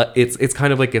unless it's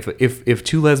kind of like if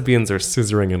two lesbians are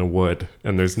scissoring in a wood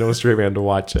and there's no straight man to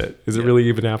watch it, is it really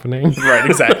even happening? Right,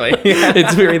 exactly.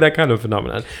 It's very that kind of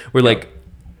phenomenon where like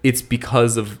it's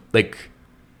because of like,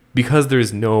 because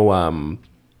there's no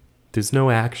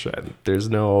action, there's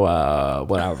no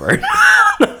whatever.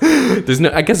 There's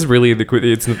no, I guess really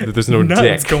there's no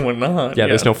dick going on. Yeah,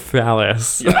 there's no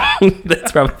phallus.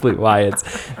 That's probably why it's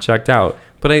checked out.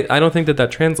 But I don't think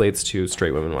that translates to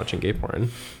straight women watching gay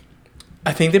porn.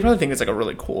 I think they probably think it's like a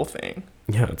really cool thing.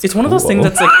 Yeah, it's one of those things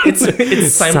that's like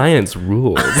it's science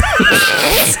rules.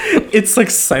 It's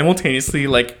like simultaneously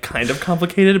like kind of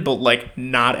complicated, but like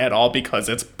not at all, because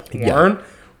it's porn. Yeah.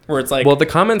 Where it's like, well, the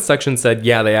comments section said,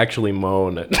 yeah, they actually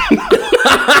moan.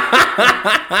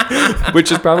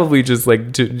 Which is probably just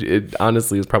like, it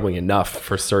honestly is probably enough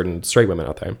for certain straight women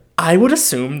out there. I would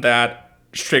assume that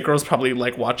straight girls probably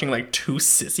like watching like two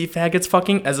sissy faggots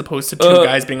fucking, as opposed to two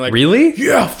guys being like, really?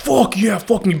 Yeah, fuck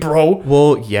me, bro.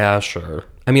 Well, yeah, sure.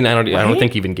 I mean, I don't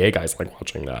think even gay guys like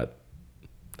watching that.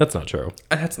 That's not true.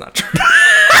 That's not true.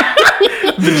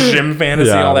 The gym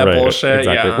fantasy, all that bullshit.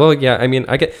 Exactly. Yeah. Well, yeah, I mean,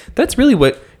 I get, that's really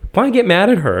what, why get mad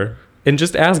at her and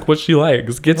just ask what she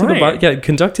likes? Get to the bottom. Yeah,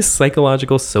 conduct a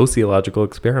sociological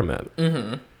experiment.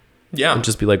 Mm-hmm. Yeah. And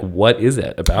just be like, what is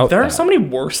it about There are so many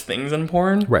worse things in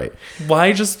porn. Right.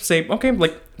 Why just say, okay,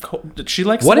 like, she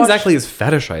likes what exactly is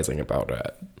fetishizing about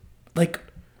it? Like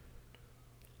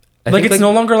it's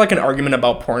no longer like an argument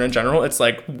about porn in general. It's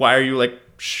like, why are you like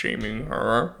shaming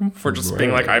her for just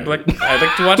being like, I like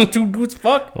to watch two dudes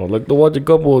fuck. I like to watch a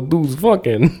couple of dudes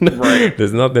fucking. Right.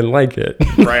 There's nothing like it.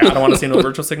 Right. I don't want to see no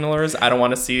virtual signalers. I don't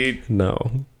want to see.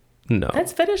 No.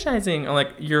 That's fetishizing. I'm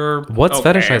like, what's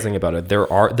fetishizing about it?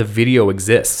 The video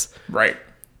exists. Right.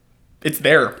 It's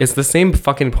there. It's the same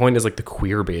fucking point as like the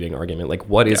queer baiting argument. Like,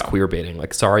 what is queer baiting?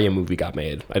 Like, sorry, a movie got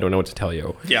made. I don't know what to tell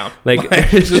you. Yeah. Like,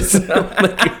 it's just,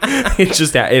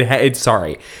 it's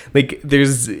sorry. Like,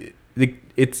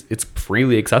 it's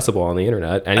freely accessible on the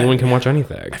internet. Anyone can watch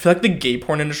anything. I feel like the gay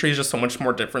porn industry is just so much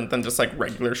more different than just like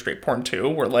regular straight porn too,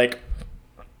 where like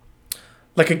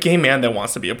a gay man that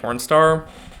wants to be a porn star.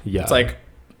 Yeah. It's like,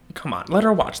 come on, let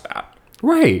her watch that.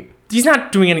 Right. He's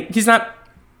not doing any. He's not.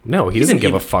 No, he doesn't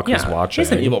give a fuck who's watching.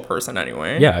 He's an evil person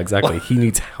anyway. Yeah, exactly. He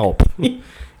needs help.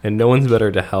 And no one's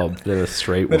better to help than a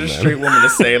straight woman. Than a straight woman to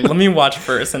say, let me watch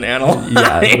first and analyze.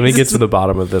 Yeah, let me get to the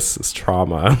bottom of this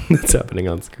trauma that's happening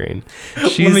on screen.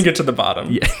 Let me get to the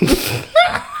bottom. Yeah.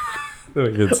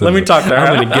 Let me talk to her.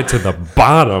 I'm going to get to the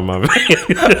bottom of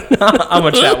it. I'm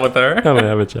going to chat with her. I'm going to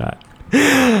have a chat.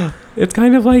 It's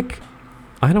kind of like,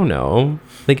 I don't know.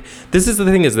 Like, this is the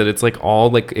thing, is that it's like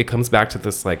all like, it comes back to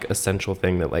this like essential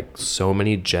thing that like so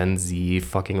many Gen Z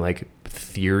fucking like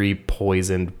theory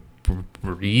poisoned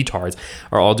retards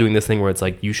are all doing this thing where it's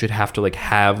like you should have to like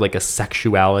have like a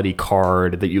sexuality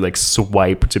card that you like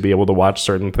swipe to be able to watch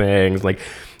certain things, like,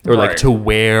 or like to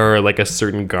wear like a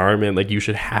certain garment, like you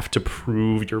should have to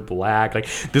prove you're black, like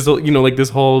this whole, like this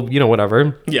whole,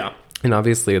 whatever. Yeah. And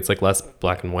obviously it's like less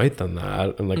black and white than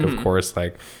that, and like of course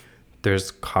like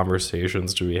there's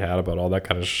conversations to be had about all that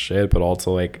kind of shit, but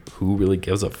also like who really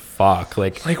gives a fuck?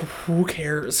 Like who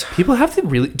cares? People have to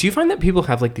really, do you find that people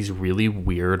have like these really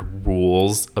weird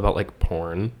rules about like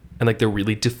porn, and like they're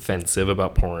really defensive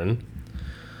about porn?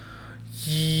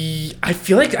 I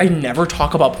feel like I never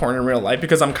talk about porn in real life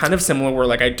because I'm kind of similar where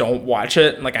like I don't watch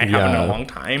it, like I haven't in a long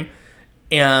time.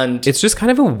 And it's just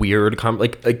kind of a weird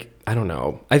like I don't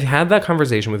know. I've had that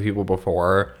conversation with people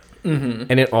before. Mm-hmm.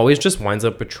 And it always just winds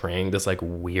up betraying this like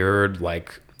weird,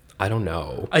 like, I don't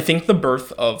know. I think the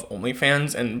birth of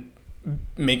OnlyFans and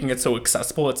making it so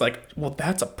accessible, it's like, well,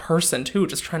 that's a person too,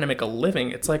 just trying to make a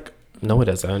living. It's like, no, it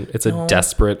isn't. It's a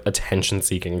desperate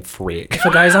attention-seeking freak. If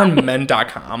a guy's on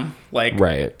men.com, like,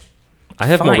 right. I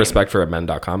have more Fine. respect for a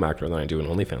men.com actor than I do an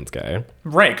OnlyFans guy.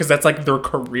 Right, because that's like their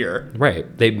career. Right.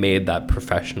 They made that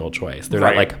professional choice. They're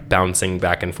Right. not like bouncing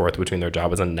back and forth between their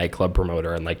job as a nightclub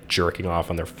promoter and like jerking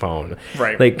off on their phone.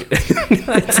 Right. Like,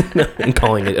 and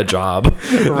calling it a job.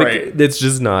 Right. Like, it's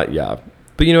just not, yeah.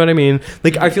 But you know what I mean?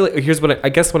 Like, I feel like, here's what I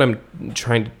guess what I'm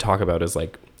trying to talk about is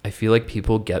like, I feel like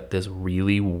people get this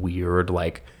really weird,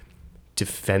 like,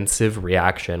 defensive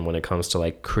reaction when it comes to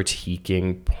like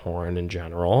critiquing porn in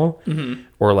general,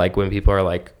 or like when people are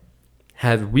like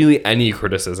have really any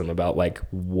criticism about like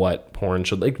what porn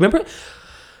should like. Remember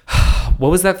what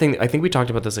was that thing? I think we talked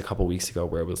about this a couple weeks ago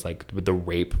where it was like with the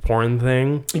rape porn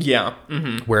thing. Yeah.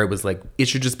 Where it was like it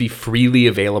should just be freely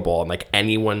available and like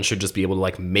anyone should just be able to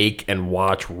like make and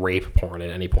watch rape porn at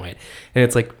any point. And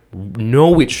it's like,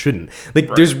 no, it shouldn't.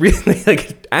 Like there's really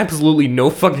like absolutely no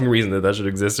fucking reason that should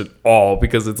exist at all,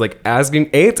 because it's like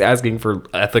it's asking for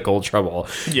ethical trouble.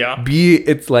 Yeah. B,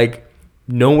 it's like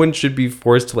no one should be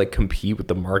forced to like compete with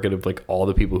the market of like all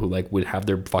the people who like would have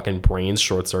their fucking brains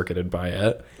short-circuited by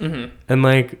it. And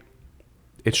like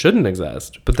it shouldn't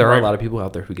exist, but there are a lot of people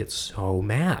out there who get so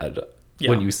mad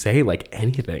when you say like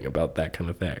anything about that kind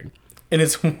of thing. And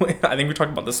it's, I think we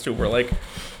talked about this too, where like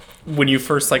when you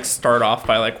first like start off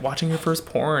by like watching your first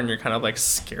porn, you're kind of like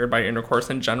scared by intercourse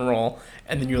in general,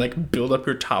 and then you like build up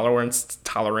your tolerance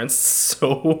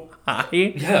so high.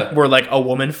 Yeah. Where like a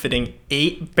woman fitting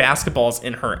 8 basketballs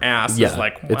in her ass is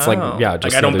like, wow. It's like, yeah,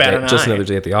 just, like, I don't bat an just eye. another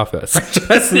day at the office.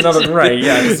 That's another, right,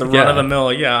 yeah, just a run of the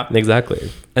mill, yeah.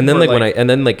 Exactly. And then Or, like and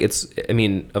then like it's, I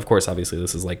mean, of course, obviously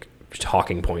this is like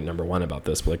talking point number 1 about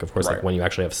this, but like of course like when you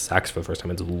actually have sex for the first time,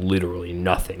 it's literally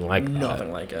nothing like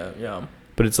Nothing like it, yeah.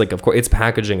 But it's like, of course, it's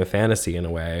packaging a fantasy in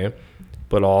a way,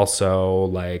 but also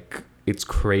like it's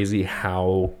crazy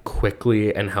how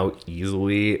quickly and how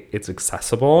easily it's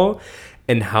accessible,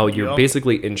 and how you're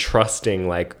basically entrusting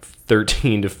like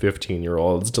 13 to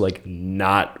 15-year-olds to like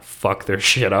not fuck their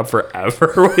shit up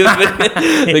forever with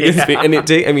it. Like,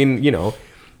 and I mean, you know,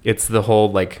 it's the whole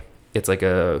like, it's like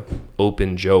a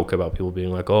open joke about people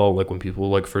being like, oh, like when people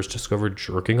like first discovered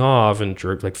jerking off and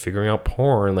like figuring out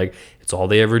porn, like it's all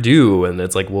they ever do. And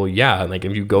it's like, well, yeah. And like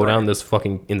if you go down this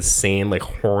fucking insane, like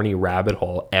horny rabbit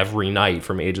hole every night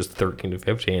from ages 13 to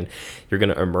 15, you're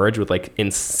going to emerge with like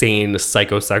insane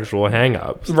psychosexual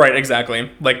hangups. Right,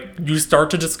 exactly. Like you start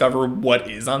to discover what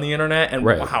is on the internet and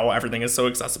how everything is so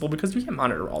accessible because you can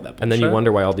monitor all that bullshit. And then you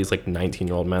wonder why all these like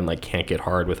 19-year-old men like can't get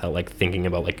hard without like thinking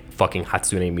about like fucking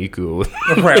Hatsune Miku.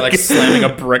 Right, like slamming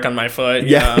a brick on my foot.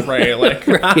 Yeah, right. Like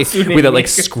without like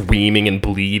screaming and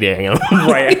bleeding.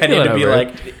 Right, I need to be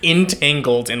like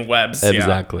entangled in webs.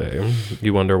 Exactly. Yeah.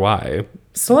 You wonder why.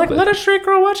 So like, let a straight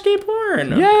girl watch gay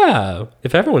porn. Yeah,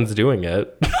 if everyone's doing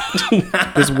it,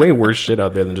 there's way worse shit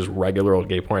out there than just regular old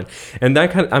gay porn. And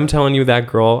that kind of, I'm telling you, that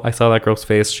girl, I saw that girl's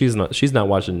face. She's not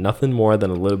watching nothing more than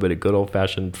a little bit of good old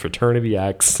fashioned Fraternity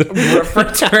X.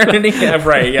 Fraternity, yeah,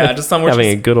 right? Yeah, just somewhere having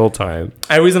a good old time.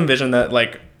 I always envision that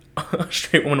like a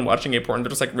straight woman watching gay porn, they're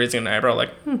just like raising an eyebrow,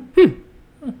 like,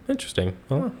 Interesting.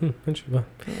 Well, interesting.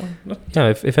 Yeah,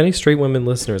 if any straight women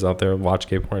listeners out there watch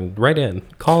gay porn, write in.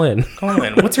 Call in.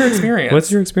 What's your experience?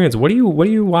 What's your experience? What do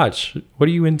you watch? What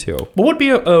are you into? What would be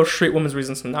a straight woman's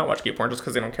reason to not watch gay porn? Just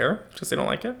because they don't care? Just they don't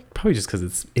like it? Probably just because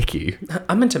it's icky.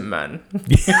 I'm into men.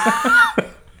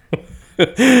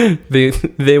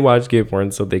 They watch gay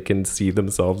porn so they can see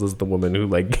themselves as the woman who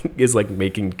like is like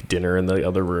making dinner in the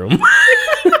other room.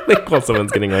 Like while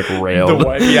someone's getting like railed. The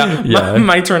wife, yeah.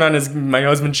 My turn on is my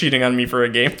husband cheating on me for a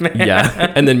game.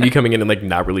 Yeah. And then me coming in and like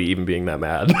not really even being that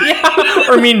mad. Yeah.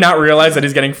 Or me not realize that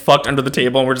he's getting fucked under the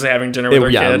table and we're just having dinner with our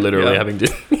kid. Yeah, literally having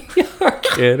dinner. Our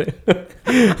kid.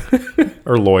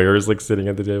 Our lawyers like sitting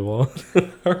at the table.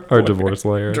 Our divorce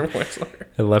lawyer.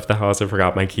 I left the house. I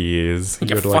forgot my keys.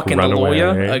 You had to like run away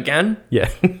again. Yeah.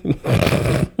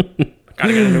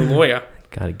 Gotta get a new lawyer.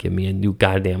 Gotta give me a new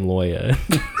goddamn lawyer.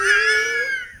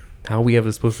 How are we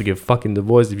ever supposed to get fucking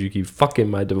divorced if you keep fucking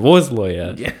my divorce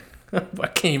lawyer? Yeah. I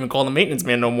can't even call the maintenance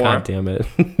man no more. God damn it.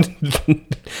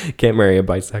 Can't marry a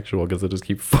bisexual because they'll just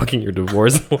keep fucking your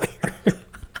divorce lawyer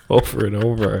over and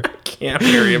over. Can't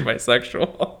marry a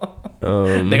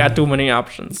bisexual. They got too many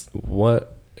options.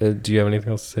 What? Do you have anything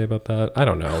else to say about that? I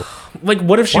don't know. Like,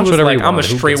 what if she was like, I'm a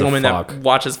straight woman that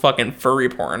watches fucking furry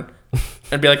porn?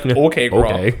 I'd be like, okay, girl.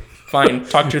 Okay. Fine.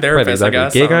 Talk to your therapist, right, exactly. I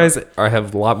guess. Gay guys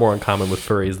have a lot more in common with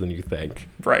furries than you think.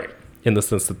 Right. In the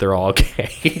sense that they're all gay.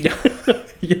 Yeah,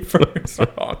 furries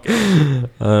are all gay.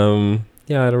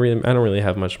 Yeah, I don't really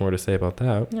have much more to say about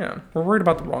that. Yeah, we're worried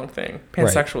about the wrong thing.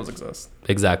 Pansexuals exist.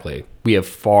 Exactly. We have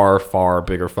far, far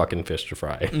bigger fucking fish to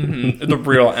fry. Mm-hmm. The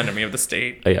real enemy of the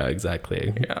state. Yeah,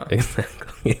 exactly. Yeah.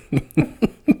 Exactly.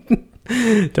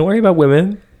 Don't worry about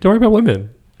women. Don't worry about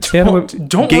women.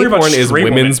 Don't Gay worry about porn is straight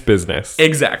women's women. business.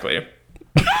 Exactly.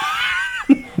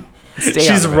 Stay She's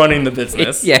out of it. running the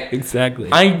business. Yeah,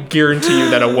 exactly. I guarantee you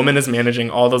that a woman is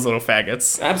managing all those little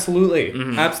faggots. Absolutely.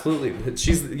 Absolutely.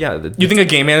 She's, yeah. You think a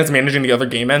gay man is managing the other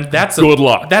gay men? Good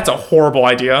luck. That's a horrible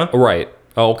idea. Right.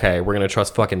 Okay, we're going to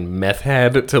trust fucking meth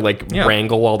head to, like, Yeah.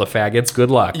 wrangle all the faggots.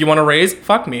 Good luck. You want to raise?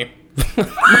 Fuck me.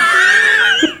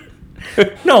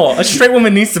 No, a straight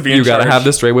woman needs to be in You gotta charge. have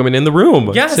the straight women in the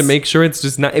room. Yes. To make sure it's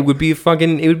just not, it would be a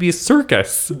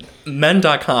circus.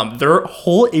 Men.com, their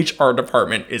whole HR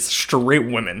department is straight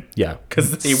women. Yeah.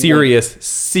 'Cause they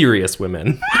serious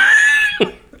women.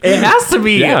 It has to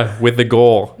be. Yeah, with the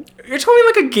goal. You're telling me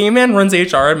like a gay man runs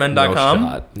HR at men.com? No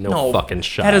shot. No fucking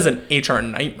shot. That is an HR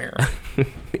nightmare.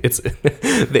 It's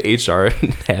the HR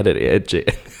head at the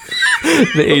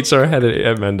HR head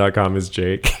at men.com is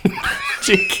Jake.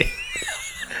 Jake.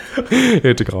 You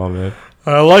have to call him in.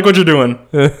 I like what you're doing.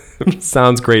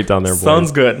 Sounds great down there, boys.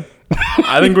 Sounds good.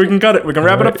 I think we can cut it. We can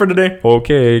wrap it up for today.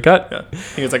 Okay, cut. Yeah.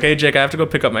 He was like, hey, Jake, I have to go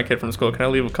pick up my kid from school. Can I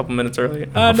leave a couple minutes early?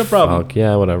 No problem. Fuck,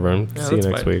 yeah, whatever. Yeah, See you that's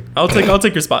next fine. week. I'll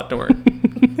take your spot. Don't worry.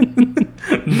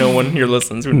 No one here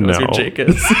listens who knows who No. Jake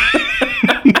is.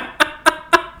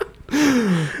 Do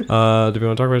we want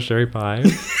to talk about Sherry Pie?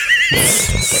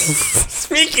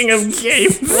 Speaking of gay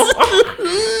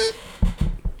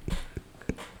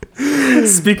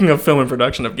Speaking of film and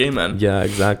production of gay men. Yeah,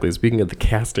 exactly. Speaking of the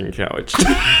casting couch.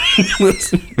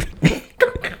 Listen.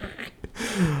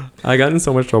 I got in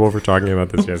so much trouble for talking about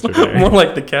this yesterday. More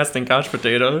like the casting couch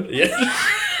potato. Yeah.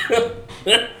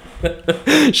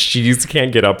 She just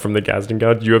can't get up from the casting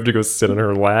couch. You have to go sit on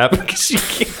her lap because she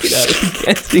can't get out of the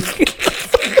casting couch.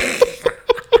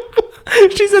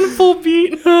 She's in full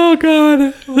beat. Oh,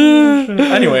 God.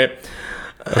 Anyway.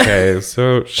 Okay,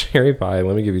 so Sherry Pie,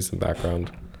 let me give you some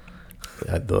background.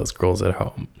 Those girls at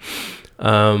home.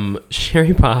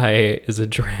 Sherry Pie is a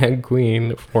drag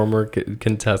queen, former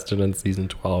contestant on season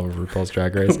 12 of RuPaul's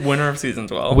Drag Race. Winner of season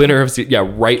 12.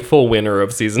 Rightful winner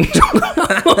of season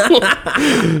 12.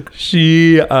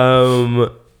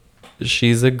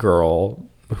 She's a girl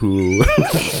who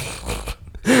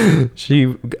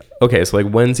so like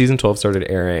when season 12 started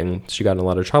airing, she got in a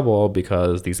lot of trouble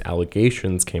because these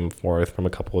allegations came forth from a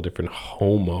couple of different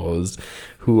homos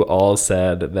who all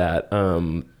said that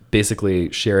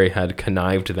basically Sherry had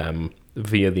connived them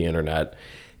via the internet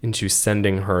into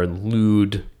sending her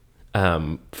lewd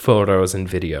photos and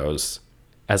videos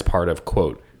as part of,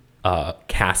 quote,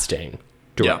 casting,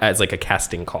 as like a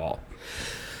casting call.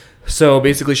 So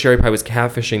basically Sherry Pie was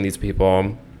catfishing these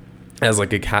people as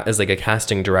like a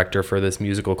casting director for this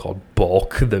musical called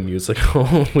Bulk, the musical,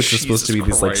 which is supposed to be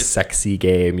this like sexy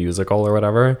gay musical or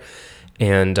whatever.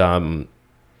 And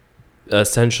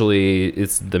essentially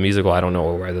it's the musical. I don't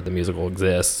know whether the musical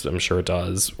exists. I'm sure it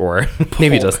does, or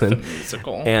maybe it doesn't.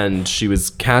 And she was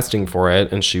casting for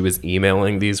it, and she was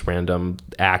emailing these random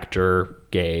actor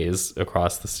gays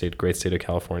across the great state of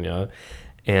California,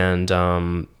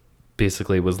 and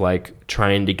basically was like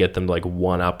trying to get them to like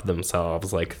one up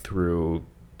themselves, like through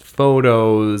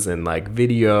photos and like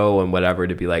video and whatever,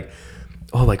 to be like,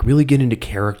 oh, like really get into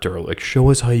character, like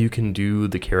show us how you can do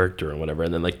the character and whatever.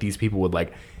 And then like these people would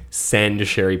like send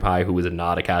Sherry Pie, who was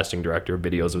not a casting director,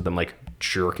 videos of them like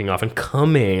jerking off and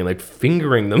coming, like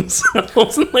fingering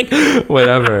themselves and like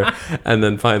whatever. And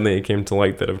then finally it came to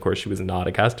light that of course she was not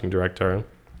a casting director.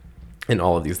 And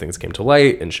all of these things came to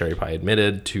light, and Sherry Pie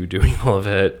admitted to doing all of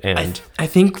it. And I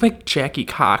think like Jackie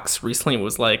Cox recently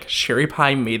was like, Sherry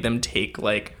Pie made them take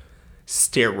like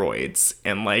steroids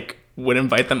and like would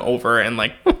invite them over and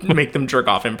like make them jerk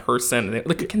off in person. And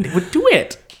they would do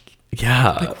it.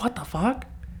 Yeah. Like, what the fuck?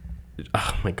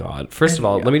 Oh my God. First of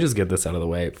all, let me just get this out of the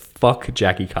way. Fuck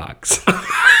Jackie Cox.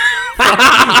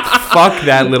 Fuck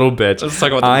that little bitch. Let's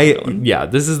talk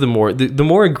about this is the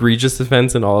more egregious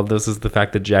offense in all of this is the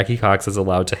fact that Jackie Cox is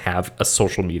allowed to have a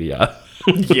social media.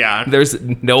 Yeah. There's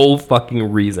no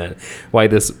fucking reason why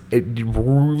there's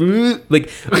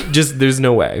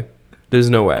no way. There's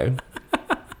no way.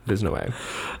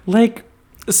 Like,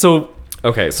 so.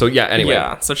 Okay, so yeah, anyway.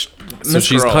 Yeah, so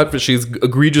she's cut, but she's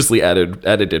egregiously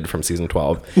edited from season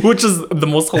 12. Which is the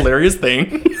most hilarious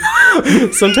thing.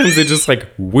 Sometimes they just like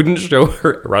wouldn't show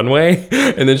her runway,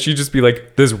 and then she'd just be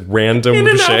like this random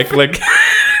chick, like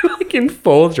in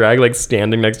full drag, like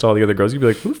standing next to all the other girls. You'd be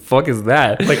like, who the fuck is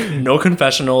that? Like no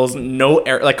confessionals, no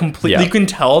air, like completely. Yeah. You can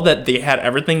tell that they had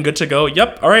everything good to go.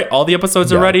 Yep, all right, all the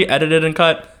episodes are ready, edited and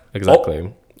cut.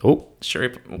 Exactly. Oh,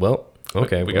 Sherry. Well,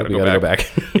 Okay, we well, gotta we gotta go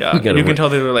back. Yeah, We gotta and you can tell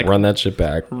they were like run that shit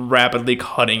back. rapidly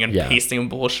cutting and Yeah. pasting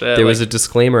bullshit. There like, was a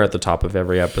disclaimer at the top of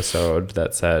every episode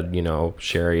that said, you know,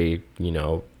 Sherry, you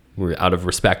know, we're out of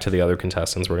respect to the other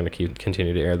contestants, we're going to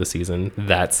continue to air the season.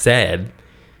 That said,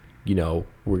 you know,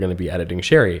 we're going to be editing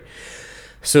Sherry.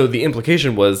 So the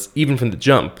implication was, even from the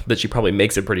jump, that she probably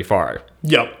makes it pretty far.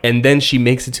 Yep. And then she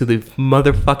makes it to the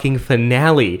motherfucking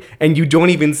finale, and you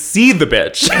don't even see the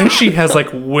bitch. And she has like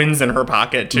wins in her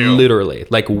pocket too. Literally,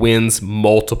 like, wins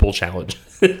multiple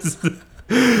challenges.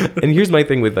 And here's my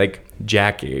thing with like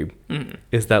Jackie,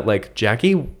 is that like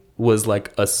Jackie was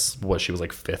like she was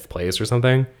like 5th place or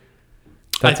something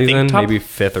that I think season, top- maybe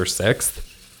 5th or 6th.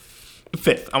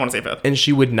 5th. I want to say 5th. And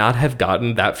she would not have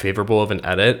gotten that favorable of an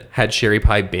edit had Sherry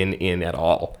Pie been in at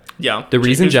all. Yeah. The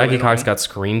reason was Jackie really Cox annoying. got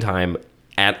screen time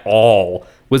at all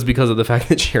was because of the fact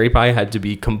that Sherry Pie had to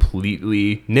be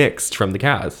completely nixed from the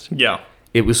cast. Yeah.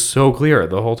 It was so clear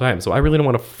the whole time. So I really don't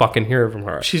want to fucking hear it from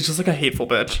her. She's just like a hateful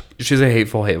bitch. She's a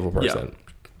hateful person.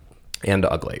 And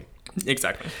ugly.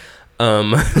 Exactly.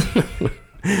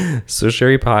 So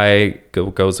Sherry Pie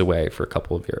goes away for a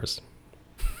couple of years.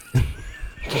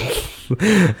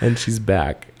 And she's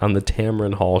back on the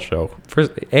Tamron Hall show.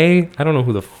 First, I don't know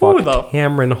who the fuck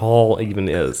Tamron Hall even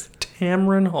is.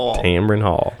 Tamron Hall. Tamron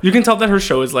Hall. You can tell that her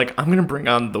show is like, I'm going to bring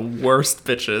on the worst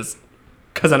bitches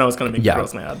because I know it's going to make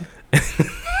girls mad.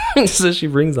 So she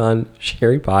brings on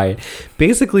Sherry Pie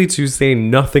basically to say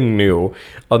nothing new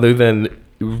other than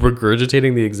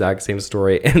regurgitating the exact same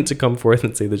story and to come forth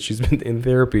and say that she's been in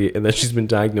therapy and that she's been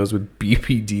diagnosed with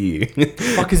BPD.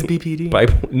 Fuck is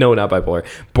BPD? No, not bipolar.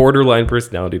 Borderline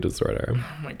personality disorder.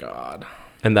 Oh my God.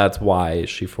 And that's why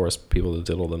she forced people to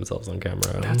diddle themselves on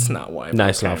camera. That's not why.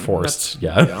 Nice, okay. not forced.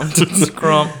 That's, yeah.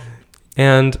 Scrum.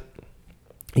 And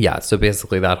yeah, so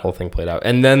basically that whole thing played out.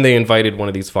 And then they invited one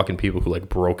of these fucking people who like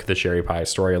broke the Sherry Pie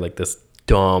story, like this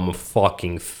dumb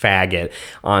fucking faggot,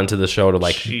 onto the show to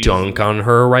like dunk on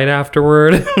her right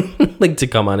afterward. Like to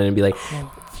come on in and be like,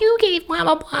 you gave blah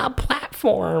blah blah a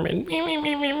platform and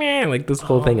like this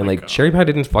whole thing. And like Sherry Pie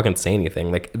didn't fucking say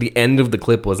anything. Like the end of the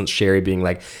clip wasn't Sherry being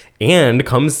like, and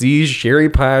come see Sherry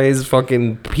Pie's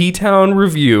fucking P-Town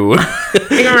review.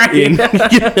 In,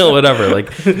 whatever.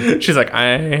 Like she's like,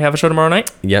 I have a show tomorrow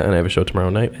night. Yeah, and I have a show tomorrow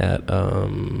night at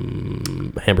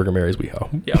Hamburger Mary's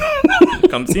WeHo. Yeah.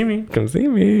 Come see me. Come see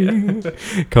me.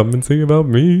 Come and sing about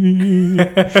me.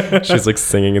 She's like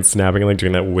singing and snapping and like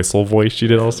doing that whistle voice she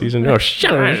did all season. Oh,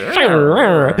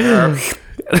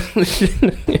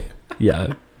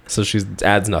 yeah. So she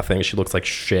adds nothing. She looks like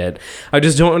shit. I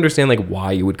just don't understand like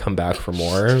why you would come back for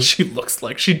more. She did look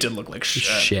like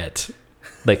shit.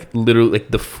 Like literally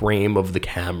like the frame of the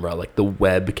camera, like the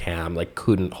webcam, like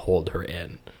couldn't hold her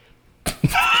in.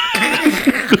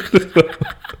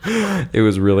 It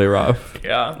was really rough.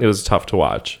 Yeah. It was tough to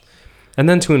watch. And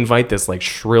then to invite this like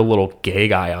shrill little gay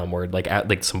guy onward, like at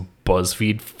like some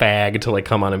BuzzFeed fag to like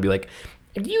come on and be like,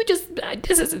 you just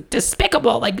this is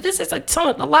despicable, like this is like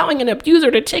someone allowing an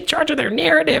abuser to take charge of their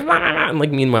narrative, and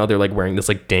like meanwhile they're like wearing this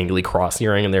like dangly cross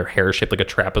earring and their hair shaped like a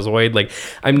trapezoid. Like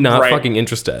I'm not fucking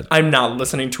interested. I'm not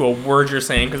listening to a word you're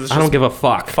saying because it's just I don't give a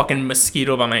fuck. Fucking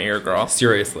mosquito by my ear, girl.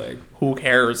 Seriously, who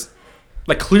cares?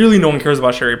 Like clearly no one cares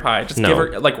about Sherry Pie. Just give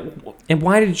her like. And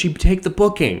why did she take the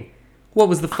booking? What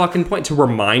was the fucking point? To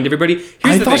remind everybody?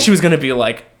 I thought she was going to be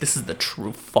like, this is the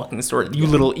true fucking story. You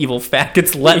little evil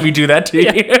faggots, let me do that to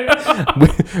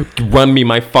you. Run me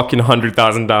my fucking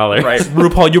 $100,000. Right.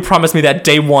 RuPaul, you promised me that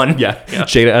day one. Yeah.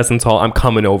 Jada Essence Hall, I'm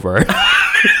coming over.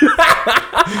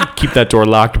 Keep that door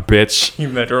locked, bitch.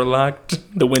 Keep that door locked.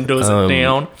 The windows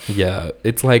down. Yeah.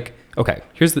 It's like, okay,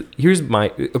 here's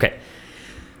my, okay.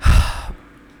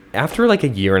 After like a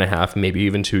year and a half, maybe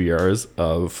even 2 years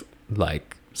of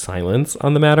like silence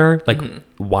on the matter, like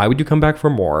why would you come back for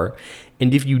more?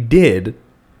 And if you did,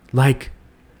 like,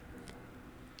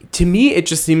 to me it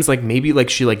just seems like maybe like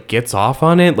she like gets off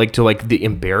on it, like to like the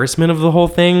embarrassment of the whole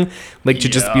thing, like to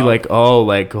just be like, oh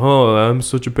I'm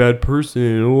such a bad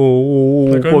person,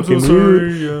 like, I'm so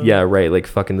sorry. Yeah, right, like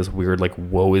fucking this weird like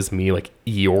woe is me like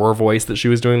Eeyore voice that she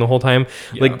was doing the whole time.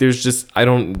 Like there's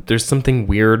something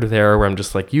weird there where I'm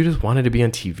just like, you just wanted to be on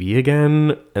TV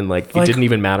again, and like it didn't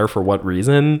even matter for what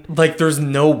reason. Like there's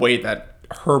no way that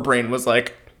her brain was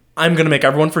like, I'm gonna make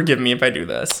everyone forgive me if I do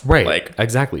this. Right. Like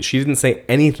exactly. She didn't say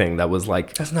anything that was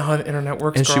like, that's not how the internet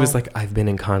works. And girl. she was like, I've been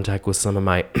in contact with some of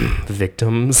my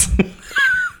victims.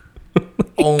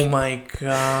 Oh my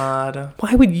God.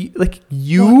 Why would you like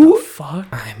you? What the fuck?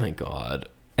 Oh my God.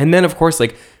 And then of course,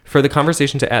 like for the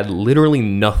conversation to add literally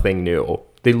nothing new.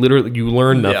 You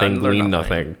learn nothing, glean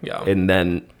nothing. Yeah. And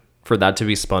then for that to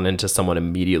be spun into someone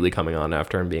immediately coming on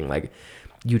after and being like,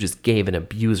 you just gave an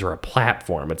abuser a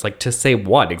platform. It's like, to say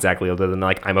what exactly other than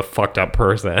like, I'm a fucked up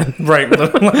person. Right.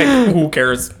 Like, who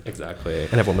cares? Exactly.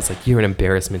 And everyone was like, you're an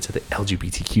embarrassment to the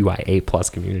LGBTQIA plus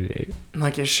community.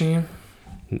 Like, is she?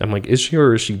 I'm like, is she,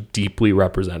 or is she deeply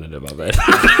representative of it?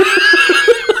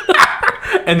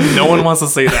 And no one wants to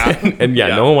say that. And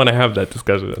no one want to have that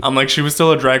discussion. I'm like, she was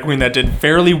still a drag queen that did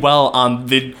fairly well on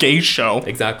the gay show.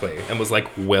 Exactly. And was like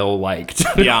well liked.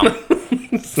 Yeah.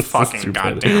 Fucking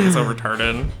goddamn, so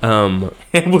retarded.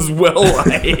 It was well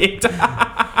liked.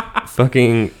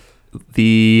 Fucking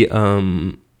the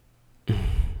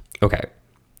okay.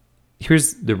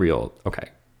 Here's the real okay.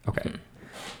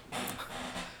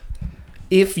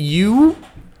 If you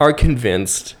are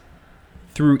convinced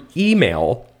through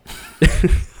email,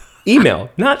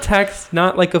 not text,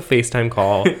 not like a FaceTime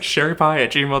call.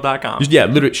 sherrypie@gmail.com. Yeah,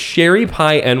 literally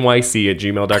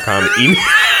sherrypienyc@gmail.com.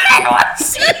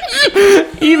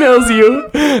 Emails you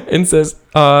and says,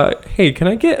 hey, can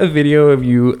I get a video of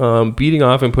you beating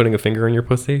off and putting a finger in your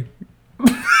pussy?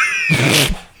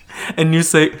 And you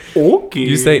say, okay.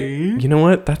 You say, you know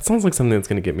what? That sounds like something that's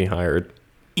going to get me hired.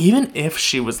 Even if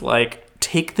she was like,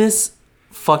 take this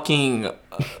fucking,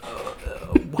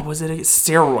 what was it?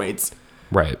 Steroids.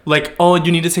 Right. Like, oh,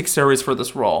 you need to take steroids for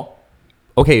this role.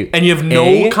 Okay. And you have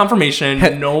no confirmation,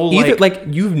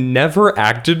 you've never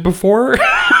acted before.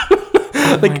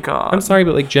 Oh my God. I'm sorry,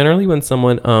 but like generally when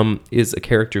someone is a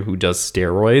character who does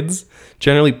steroids,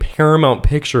 generally Paramount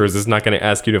Pictures is not going to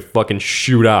ask you to fucking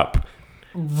shoot up.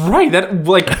 Right. That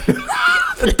like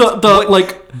the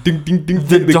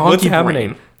donkey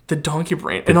brain. The donkey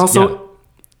brain. And also,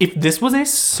 if this was a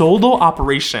solo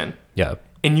operation,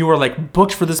 and you are like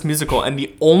booked for this musical, and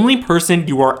the only person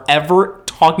you are ever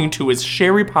talking to is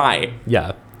Sherry Pie.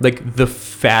 Yeah. Like the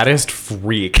fattest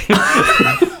freak.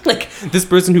 Like this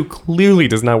person who clearly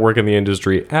does not work in the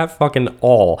industry at fucking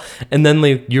all. And then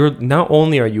like you're not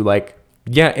only are you like,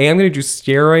 yeah, I'm gonna do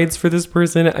steroids for this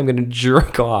person, I'm gonna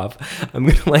jerk off. I'm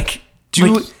gonna like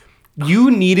do like,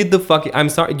 you needed the fucking I'm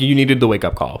sorry, you needed the wake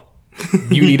up call.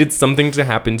 You needed something to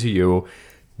happen to you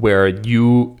where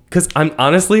you because I'm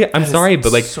sorry,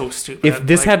 but like so stupid. If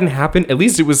this hadn't happened, at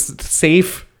least it was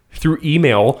safe. Through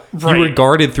email, right. You were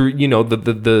guarded through, you know,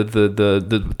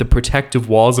 the protective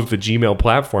walls of the Gmail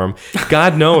platform.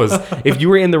 God knows, if you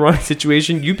were in the wrong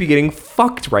situation, you'd be getting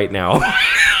fucked right now.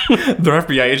 The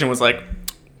FBI agent was like,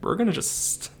 "We're gonna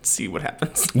just see what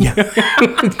happens." Yeah,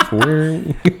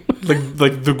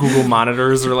 like the Google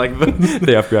monitors or like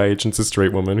the FBI agent's a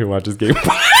straight woman who watches gay.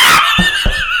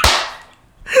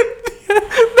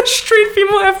 The straight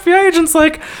female FBI agent's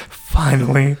like,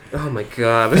 finally. Oh my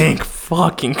God. Thank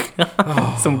fucking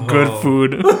God. Some good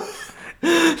food.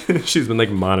 She's been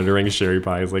like monitoring Sherry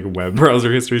Pie's like web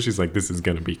browser history. She's like, this is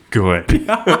going to be good.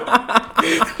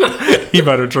 He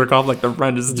better jerk off like the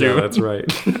rent is due. Yeah, that's right.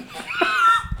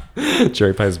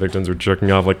 Sherry Pie's victims were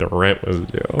jerking off like the rent was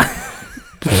due.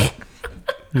 Oh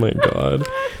my God.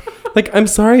 Like, I'm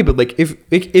sorry, but like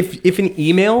if an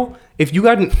email, if you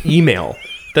got an email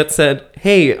that said,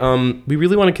 hey, we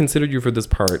really want to consider you for this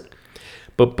part.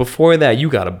 But before that, you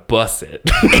gotta bust it.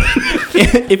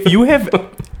 If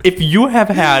you have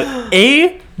had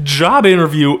a job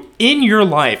interview in your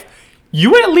life,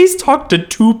 you at least talk to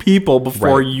two people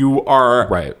before you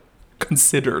are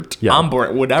considered on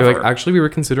board. Whatever. They're like, actually, we were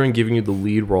considering giving you the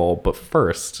lead role, but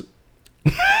first,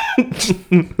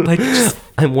 like,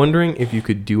 I'm wondering if you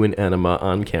could do an enema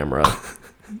on camera.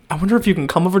 I wonder if you can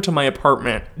come over to my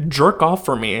apartment, jerk off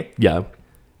for me. Yeah.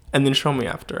 And then show me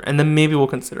after. And then maybe we'll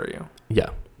consider you.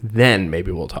 Yeah. Then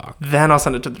maybe we'll talk. Then I'll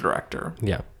send it to the director.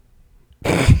 Yeah.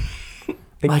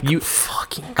 Like you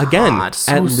fucking God, again,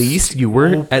 so at least you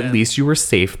were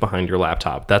safe behind your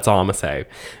laptop. That's all I'm gonna say.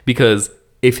 Because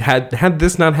if had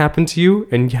this not happened to you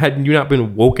and had you not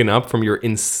been woken up from your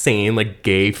insane like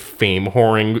gay fame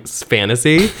whoring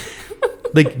fantasy,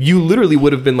 like you literally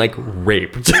would have been like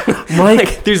raped.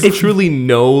 Like there's truly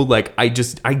no like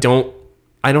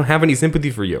I don't have any sympathy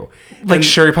for you. Like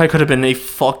Sherry Pie could have been a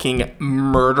fucking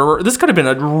murderer. This could have been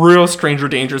a real stranger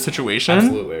danger situation.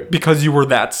 Absolutely. Because you were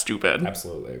that stupid.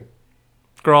 Absolutely.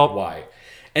 Girl. Why?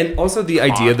 And also the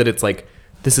idea that it's like,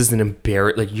 this is an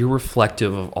like you're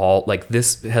reflective of all, like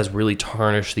this has really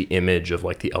tarnished the image of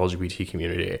like the LGBT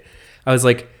community. I was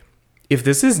like, if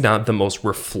this is not the most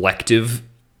reflective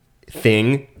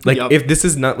thing, like if this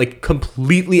is not like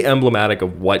completely emblematic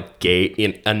of what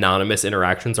gay anonymous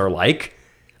interactions are like,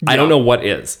 I don't know what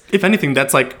is. If anything,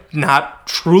 that's like not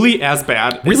truly as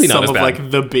bad really as some of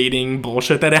like the baiting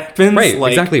bullshit that happens. Right,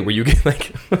 like, exactly. Where you get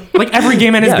like like every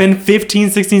gay man has been 15,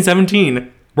 16,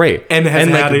 17. Right. And has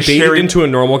like had a bait Sherry- it into a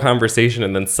normal conversation,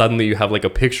 and then suddenly you have like a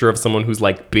picture of someone who's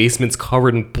like basement's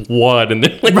covered in blood, and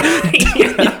then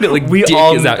like, like we dick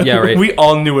all is out. Yeah, right. we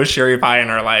all knew a Sherry Pie in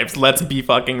our lives. Let's be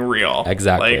fucking real.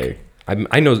 Exactly. Like,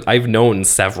 I've known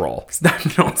several.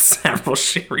 I've known several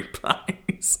Sherry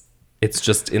Pies. It's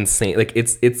just insane. Like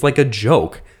it's like a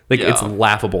joke. Like Yeah. it's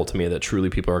laughable to me that truly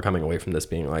people are coming away from this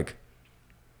being like,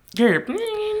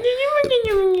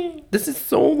 this is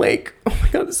so like, oh my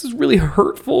god, this is really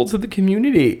hurtful to the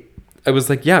community. I was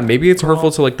like, yeah, maybe it's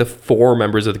hurtful to like the 4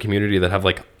 members of the community that have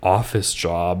like office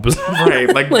jobs.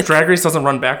 Right. Like Drag Race doesn't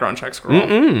run background checks,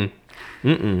 girl.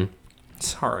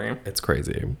 Sorry. It's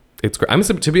crazy. It's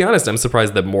great. To be honest, I'm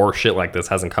surprised that more shit like this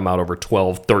hasn't come out over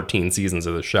 12, 13 seasons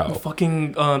of the show.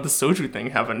 Fucking the soju thing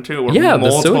happened too. Where Yeah, the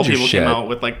multiple soju people shit. came out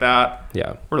with like that.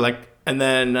 Yeah. We're like, and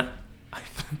then I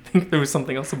think there was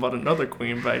something else about another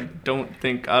queen, but I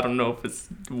don't know if it's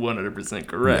 100%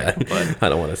 correct. But I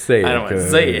don't want to say it. I don't want to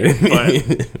say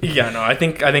it. But yeah, no, I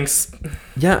think.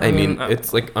 Yeah, I mean,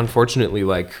 it's like, unfortunately,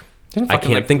 like, I can't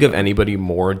like, think of anybody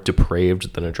more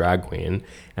depraved than a drag queen,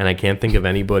 and I can't think of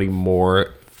anybody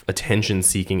more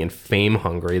attention-seeking and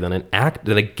fame-hungry than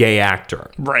a gay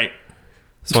actor. Right.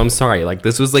 So I'm sorry, like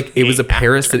this was like it was a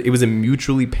parasite. It was a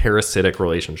mutually parasitic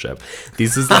relationship.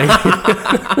 This is like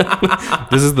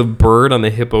this is the bird on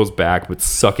the hippo's back with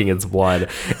sucking its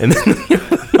blood, and then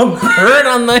A bird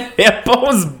on the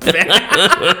hippo's back.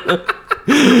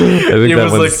 I think that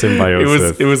one's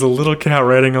symbiosis. It was a little cat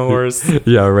riding a horse.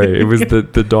 Yeah, right. It was the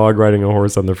dog riding a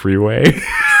horse on the freeway.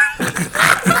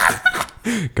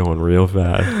 Going real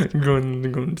fast.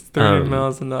 going 30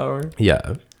 miles an hour.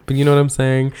 Yeah. But you know what I'm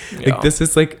saying? Yeah. Like, this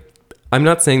is like, I'm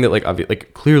not saying that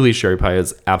like clearly Sherry Pie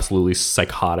is absolutely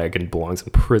psychotic and belongs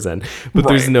in prison, but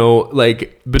there's Right. no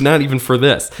like, but not even for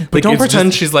this. But Like, don't it's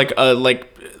pretend just- she's like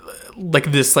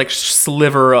this like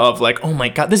sliver of like, oh my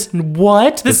god, this never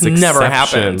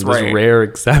happens. This Right. rare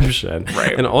exception.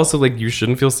 Right. And also, like, you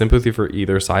shouldn't feel sympathy for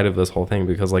either side of this whole thing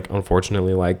because, like,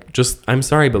 unfortunately, like, just, I'm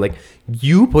sorry, but, like,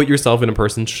 you put yourself in a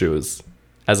person's shoes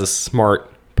as a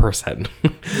smart person.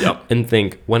 Yep. And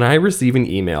think, when I receive an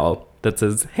email that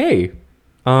says, hey,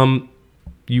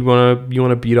 you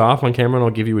wanna beat off on camera and I'll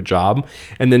give you a job,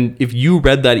 and then if you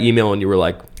read that email and you were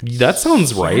like, that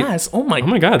sounds right. Yes. Oh my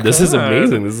God, this is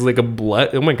amazing. This is like a blood.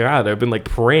 Oh my God, I've been like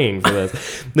praying for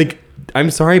this. Like, I'm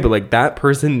sorry, but like that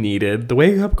person needed the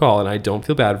wake up call, and I don't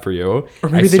feel bad for you. Or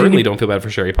maybe I they certainly didn't- don't feel bad for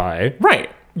Sherry Pie. Right.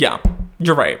 Yeah.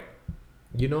 You're right.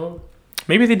 You know.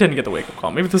 Maybe they didn't get the wake up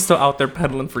call. Maybe they're still out there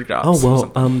peddling for jobs. Oh or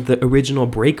well, something. the original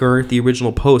breaker, the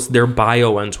original post, their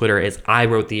bio on Twitter is, I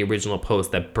wrote the original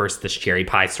post that burst the Sherry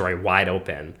Pie story wide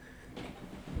open.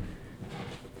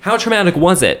 How traumatic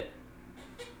was it?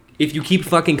 If you keep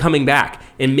fucking coming back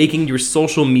and making your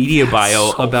social media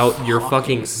bio so about your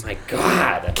fucking, my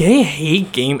God. I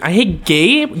hate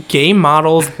gay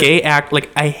models, gay act.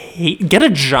 Like, get a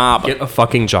job. Get a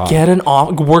fucking job.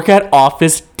 Work at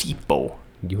Office Depot.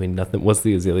 You ain't nothing. What's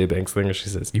the Azealia Banks thing? She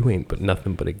says, you ain't but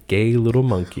nothing but a gay little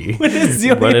monkey. When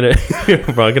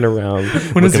Azealia- running around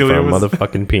When looking for a Azealia was-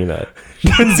 motherfucking peanut.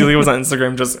 When Zelia was on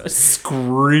Instagram just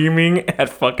screaming at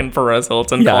fucking Perez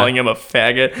Hilton, Yeah. calling him a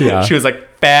faggot. Yeah. She was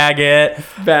like, faggot.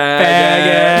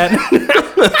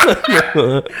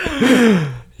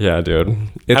 Yeah, dude.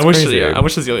 It's I wish crazy.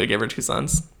 Azealia gave her 2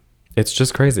 sons. It's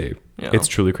just crazy. Yeah. It's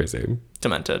truly crazy.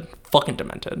 Demented. Fucking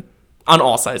demented. On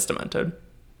all sides demented.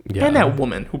 Yeah. And that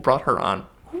woman who brought her on.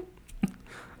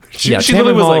 She Yeah,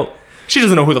 literally Tamron was Hall- like, she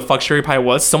doesn't know who the fuck Sherry Pie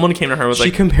was. Someone came to her and was She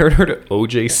like, compared her to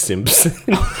O.J. Simpson.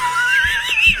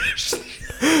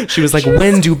 She was like,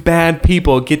 when do bad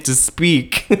people get to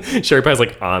speak? Sherry Pie's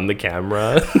like on the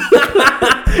camera.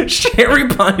 Sherry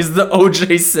Pie is the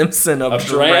O.J. Simpson of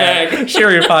drag.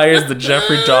 Sherry Pie is the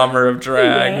Jeffrey Dahmer of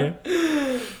drag.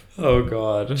 Oh,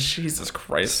 God. Jesus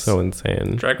Christ. So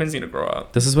insane. Drag queens need to grow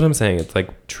up. This is what I'm saying. It's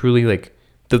like truly like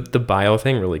the bio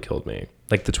thing really killed me.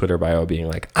 Like the Twitter bio being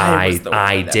like,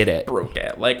 I did it. Broke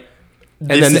it. Like, And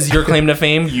this then is your claim to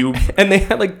fame. You And they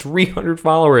had like 300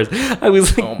 followers. I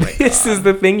was like, Oh my this God. is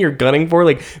the thing you're gunning for?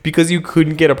 Like, because you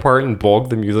couldn't get a part in Bulk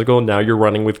the musical, now you're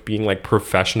running with being like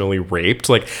professionally raped.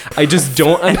 Like, I just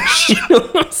don't understand. You know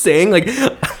what I'm saying? Like,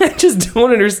 I just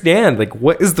don't understand. Like,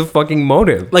 what is the fucking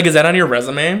motive? like, is that on your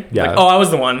resume? Yeah. Like, oh, I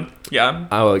was the one. Yeah.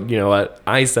 Oh, you know what?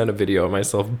 I sent a video of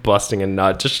myself busting a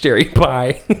nut to Sherry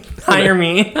Pie. Hire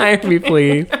me. Hire me,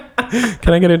 please.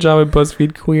 Can I get a job at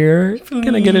BuzzFeed Queer?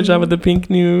 Can I get a job at the Pink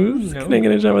News? No. Can I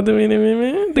get a job at the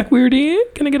Queerty?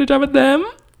 Can I get a job at them?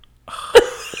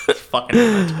 Fucking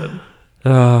demented.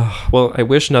 Well, I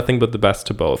wish nothing but the best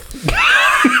to both.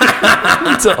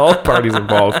 to all parties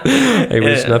involved. I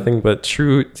wish nothing but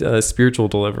true spiritual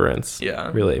deliverance.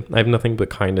 Yeah. Really. I have nothing but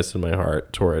kindness in my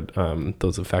heart toward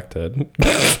those affected.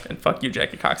 And fuck you,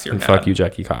 Jackie Cox. You're mad. Fuck you,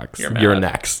 Jackie Cox. You're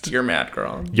next. You're mad,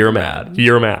 girl. You're mad.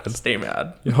 You're mad. Stay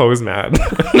mad. You're always mad.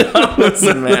 Always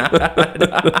mad.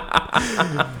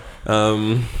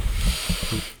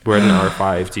 We're at an hour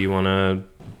 5. Do you want to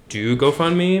do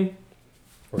GoFundMe?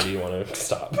 Or do you want to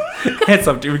stop? It's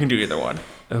up to you. We can do either one.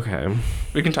 Okay.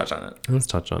 We can touch on it. Let's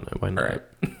touch on it. Why not? All right.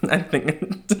 I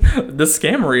think the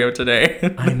scammerio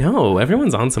today. I know.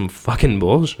 Everyone's on some fucking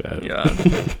bullshit. Yeah.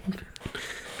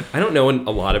 I don't know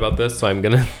a lot about this, so I'm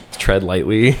going to tread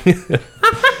lightly.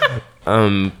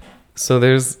 So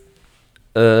there's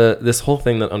this whole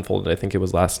thing that unfolded. I think it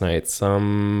was last night.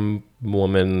 Some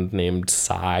woman named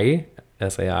Sai,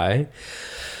 S-A-I,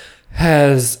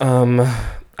 has...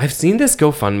 I've seen this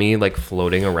GoFundMe like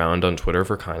floating around on Twitter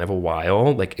for kind of a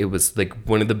while. Like it was like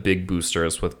one of the big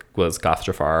boosters was Goth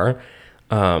Jafar.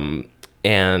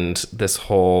 And this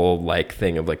whole like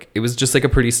thing of like, it was just like a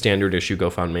pretty standard issue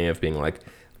GoFundMe of being like,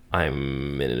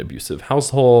 I'm in an abusive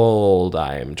household,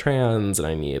 I'm trans, and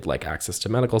I need like access to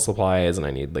medical supplies, and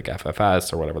I need like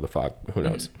FFS or whatever the fuck, who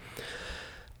knows.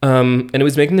 And it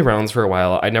was making the rounds for a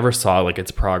while. I never saw like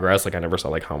its progress. Like I never saw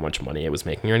like how much money it was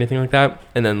making or anything like that.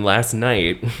 And then last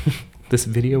night, this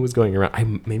video was going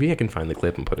around. Maybe I can find the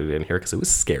clip and put it in here because it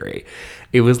was scary.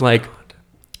 It was like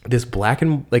this blacked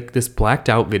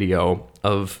out video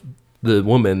of the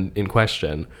woman in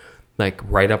question, like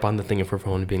right up on the thing of her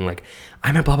phone being like,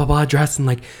 I'm at blah, blah, blah address and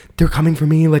like, they're coming for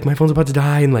me. Like my phone's about to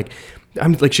die. And like,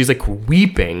 I'm like, she's like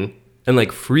weeping and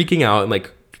like freaking out and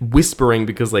like whispering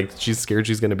because like she's scared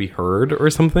she's gonna be heard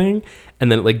or something.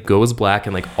 And then it like goes black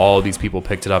and like all these people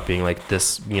picked it up being like,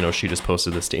 this, you know, she just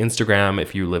posted this to Instagram.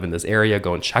 If you live in this area,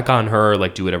 go and check on her,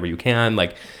 like do whatever you can,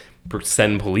 like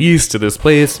send police to this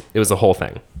place. It was a whole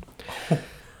thing. Oh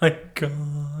my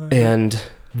God. And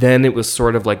then it was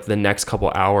sort of like the next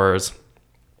couple hours,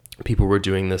 people were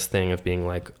doing this thing of being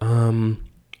like, you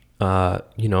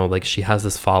know, like she has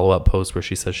this follow-up post where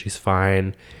she says she's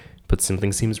fine, but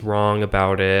something seems wrong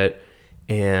about it.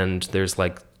 And there's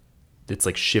like, it's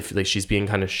like shift, like she's being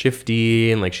kind of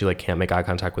shifty and like she like can't make eye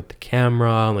contact with the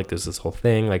camera. And like there's this whole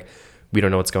thing, like we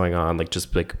don't know what's going on. Like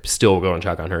just like still go and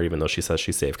check on her even though she says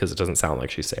she's safe, because it doesn't sound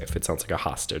like she's safe. It sounds like a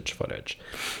hostage footage.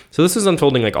 So this is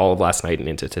unfolding like all of last night and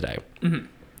into today. Mm-hmm.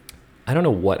 I don't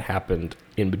know what happened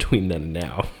in between then and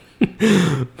now,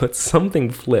 but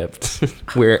something flipped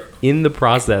where in the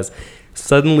process,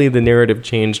 suddenly the narrative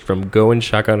changed from go and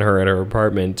check on her at her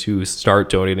apartment to start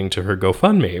donating to her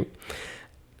GoFundMe.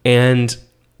 And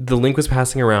the link was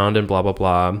passing around and blah, blah,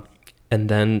 blah. And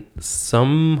then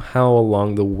somehow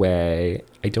along the way,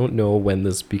 I don't know when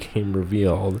this became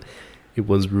revealed, it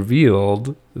was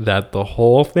revealed that the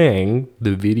whole thing,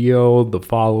 the video, the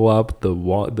follow-up,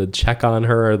 the check on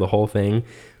her, the whole thing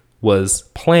was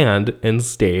planned and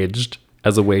staged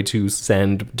as a way to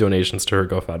send donations to her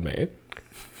GoFundMe.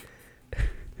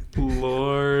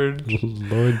 Lord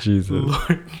Jesus.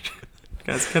 Lord.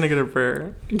 Guys, can I get a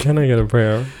prayer? Can I get a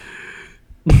prayer?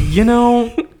 You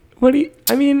know, What do you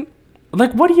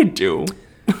do?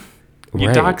 You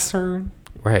Right. dox her,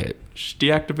 Right. she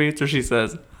deactivates her, she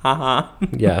says, haha.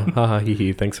 Yeah. Haha, hee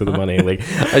hee. Thanks for the money. Like,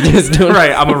 I just don't.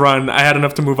 Right, I'm a run. I had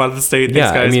enough to move out of the state. Thanks,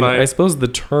 Yeah. guys. I mean, Bye. I suppose the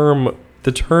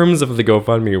terms of the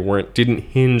GoFundMe didn't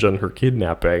hinge on her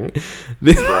kidnapping.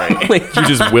 Right. Like you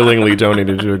just willingly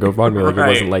donated to a GoFundMe. Like Right.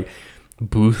 it wasn't like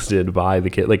boosted by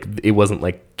the kid. Like it wasn't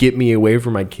like get me away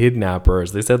from my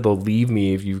kidnappers. They said they'll leave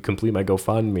me if you complete my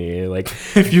GoFundMe. Like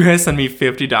If you guys send me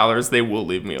 $50, they will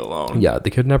leave me alone. yeah, the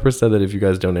kidnappers said that if you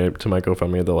guys donate to my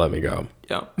GoFundMe, they'll let me go.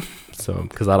 Yeah. So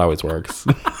because that always works.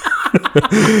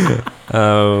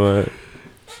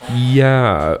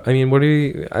 Yeah, I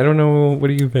mean, I don't know, what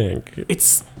do you think?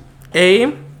 It's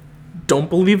don't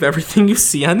believe everything you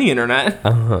see on the internet.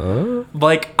 Uh-huh.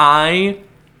 Like I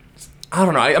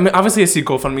don't know. I mean, obviously I see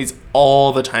GoFundMe's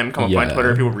all the time come up on Yeah.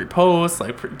 Twitter. People repost,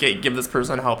 like give this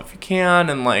person help if you can.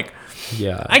 And like,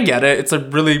 Yeah. I get it. It's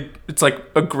like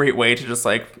a great way to just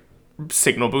like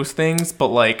signal boost things. But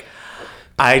like,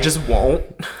 I just won't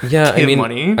Yeah, give I mean,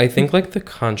 money. I think like the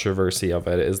controversy of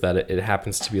it is that it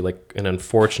happens to be like an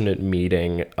unfortunate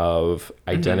meeting of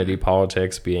identity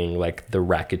politics being like the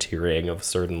racketeering of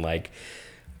certain like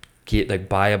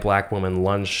buy a black woman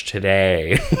lunch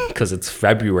today because it's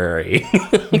February.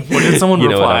 What did someone You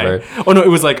know, reply? whatever. Oh no, it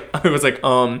was like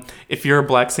if you're a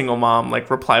black single mom, like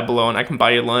reply below and I can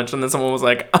buy you lunch. And then someone was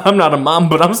like, I'm not a mom,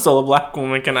 but I'm still a black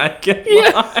woman. Can I get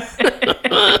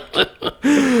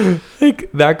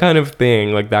Like that kind of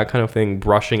thing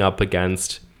brushing up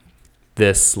against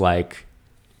this like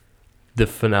the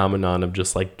phenomenon of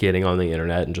just like getting on the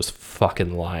internet and just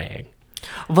fucking lying.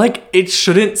 Like, it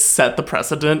shouldn't set the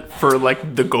precedent for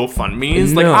like the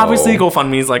GoFundMe's. Like, No. obviously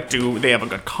GoFundMe's like, do they have a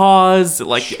good cause?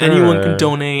 Like, Sure. anyone can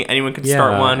donate, anyone can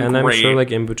start one. And Great. I'm sure like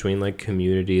in between like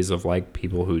communities of like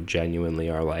people who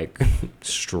genuinely are like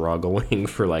struggling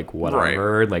for like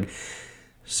whatever, like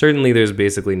certainly there's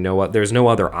basically there's no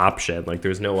other option. Like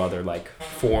there's no other like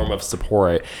form of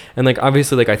support. And like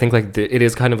obviously like I think like it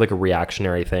is kind of like a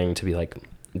reactionary thing to be like,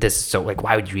 this is so like,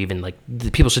 why would you even like, the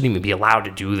people shouldn't even be allowed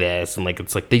to do this, and like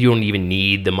it's like you don't even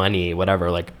need the money, whatever.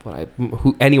 Like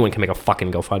anyone can make a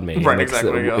fucking GoFundMe, Right,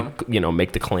 exactly, yeah. you know,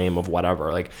 make the claim of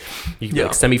whatever. Like you can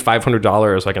like send me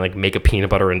 $500 so I can like make a peanut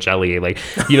butter and jelly, like,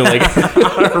 you know, like,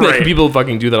 Right. like people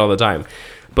fucking do that all the time.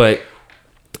 But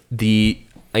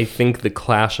I think the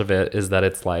clash of it is that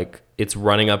it's like it's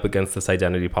running up against this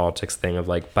identity politics thing of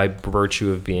like, by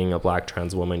virtue of being a black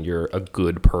trans woman, you're a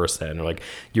good person, or like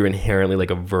you're inherently like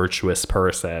a virtuous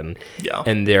person. Yeah.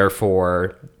 And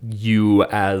therefore you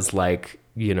as like,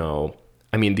 you know,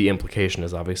 I mean, the implication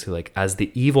is obviously like, as the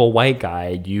evil white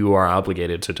guy, you are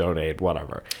obligated to donate,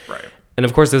 whatever. Right. And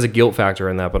of course there's a guilt factor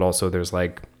in that, but also there's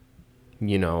like,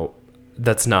 you know,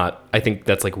 that's not, I think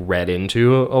that's like read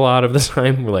into a lot of the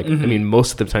time. We're like, I mean,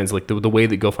 most of the times, like the way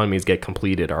that GoFundMe's get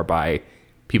completed are by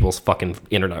people's fucking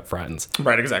internet friends.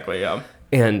 Right, exactly, yeah.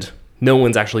 And no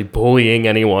one's actually bullying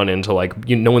anyone into like,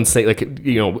 you know, no one's saying like,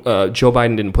 you know, Joe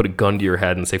Biden didn't put a gun to your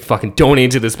head and say, fucking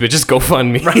donate to this bitch, just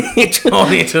GoFundMe. Right,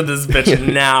 donate to this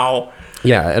bitch now.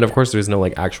 Yeah, and of course there's no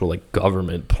like actual like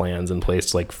government plans in place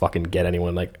to like fucking get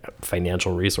anyone like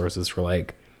financial resources for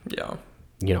like, Yeah.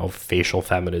 you know, facial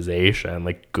feminization.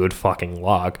 Like, good fucking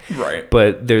luck. Right.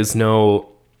 But there's no,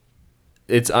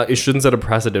 it shouldn't set a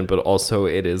precedent, but also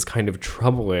it is kind of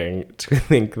troubling to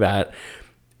think that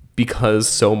because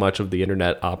so much of the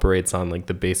internet operates on like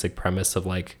the basic premise of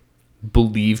like,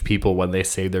 believe people when they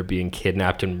say they're being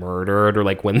kidnapped and murdered, or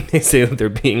like when they say that they're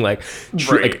being like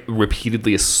Right. like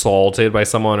repeatedly assaulted by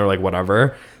someone, or like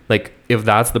whatever. Like, if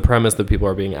that's the premise that people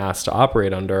are being asked to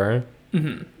operate under,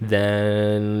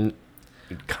 then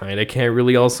you kind of can't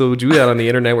really also do that on the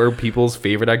internet, where people's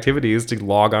favorite activity is to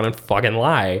log on and fucking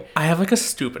lie. I have like a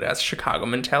stupid ass Chicago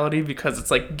mentality, because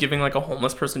it's like giving like a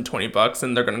homeless person $20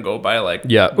 and they're gonna go buy like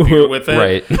beer with it.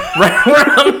 Right. Right, where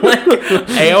I'm like,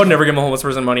 hey, I would never give a homeless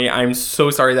person money. I'm so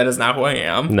sorry, that is not who I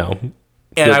am. No.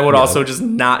 And I would Yeah. also just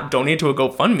not donate to a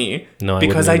GoFundMe. No, I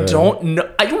because I wouldn't either. don't know.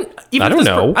 I don't even. I don't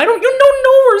know. I don't. You don't know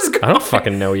where it's going. I don't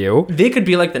fucking know you. They could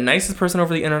be like the nicest person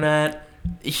over the internet.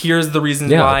 Here's the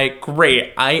reasons Yeah. why.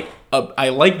 Great. I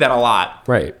like that a lot.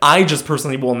 Right. I just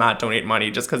personally will not donate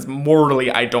money, just because morally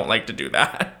I don't like to do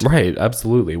that. Right.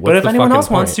 Absolutely. But if the anyone fucking else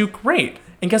wants point? to, great.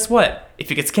 And guess what? If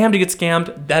you get scammed, you get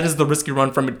scammed. That is the risk you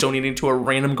run from donating to a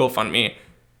random GoFundMe.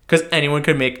 Because anyone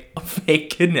could make a fake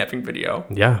kidnapping video.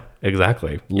 Yeah,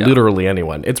 exactly. Literally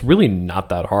anyone. It's really not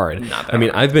that hard. Not that I mean,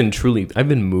 hard. I've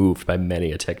been moved by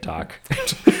many a TikTok.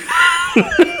 You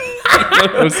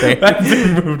know what I'm saying? I've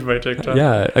been moved by TikTok.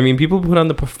 Yeah, I mean, people put on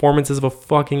the performances of a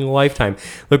fucking lifetime.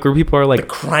 Look, where people are like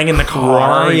Crying in the car.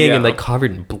 crying and yeah. like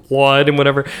covered in blood and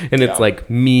whatever, and it's Yeah. like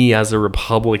me as a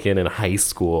Republican in high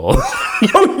school.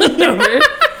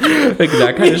 Like,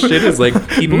 that kind of shit is like,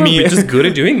 people Me- are just good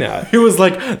at doing that. It was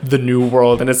like the new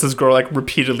world, and it's this girl like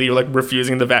repeatedly like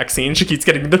refusing the vaccine. She keeps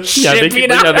getting the Yeah, shit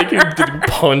beat out. they keep getting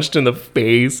punched in the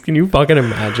face. Can you fucking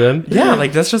imagine? Yeah,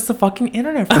 like that's just the fucking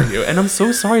internet for you. And I'm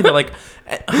so sorry that like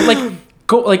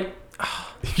go like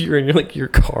You're in your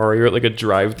car, you're at like a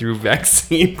drive-through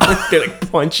vaccine. They're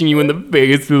like punching you in the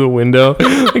face through the window,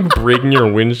 like breaking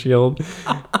your windshield.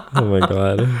 Oh my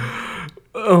god.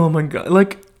 oh my god,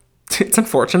 like it's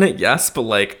unfortunate, yes, but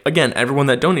like again, everyone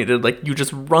that donated, like you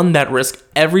just run that risk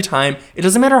every time. It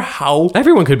doesn't matter how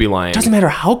Everyone could be lying. doesn't matter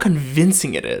how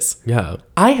convincing it is. Yeah.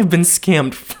 I have been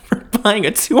scammed for buying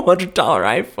a $200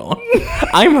 iPhone.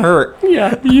 I'm hurt.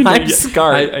 Yeah. I'm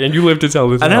scarred. And you live to tell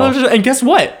this. And guess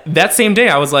what? That same day,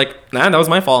 I was like, nah, that was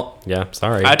my fault. Yeah,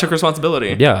 sorry. I took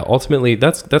responsibility. Yeah, ultimately,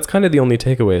 that's kind of the only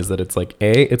takeaway, is that it's like,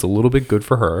 A, it's a little bit good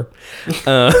for her.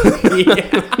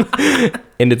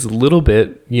 And it's a little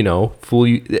bit, you know,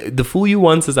 the fool you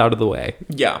once is out of the way.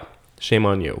 Yeah. Shame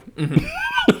on you.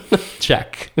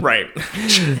 Check. Right.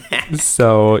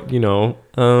 So, you know,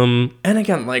 And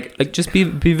again, like, just be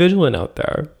vigilant out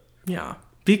there. yeah.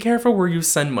 Be careful where you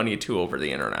send money to over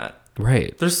the internet.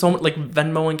 Right. There's so much, like,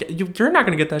 Venmo, and you're not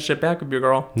going to get that shit back with your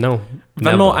girl. No.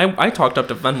 Venmo, never. I talked up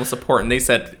to Venmo support, and they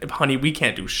said, honey, we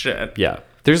can't do shit. Yeah.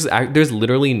 There's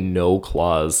literally no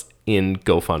clause in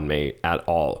GoFundMe at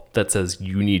all that says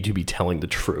you need to be telling the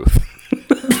truth.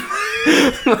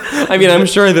 I mean, I'm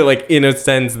sure that like in a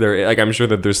sense there, like I'm sure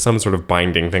that there's some sort of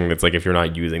binding thing that's like if you're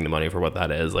not using the money for what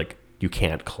that is, like you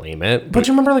can't claim it. But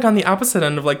you remember like on the opposite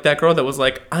end of like that girl that was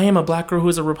like, I am a black girl who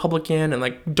is a Republican and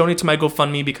like donate to my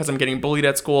GoFundMe because I'm getting bullied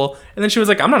at school. And then she was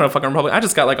like, I'm not a fucking Republican. I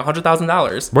just got like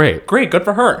 $100,000. Right. Great. Good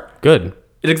for her. Good.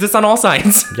 It exists on all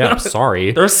sides. Yeah.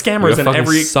 Sorry. There are scammers in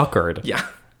every suckered. Yeah.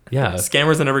 Yeah.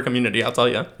 Scammers in every community. I'll tell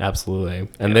you. Absolutely.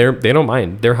 And they don't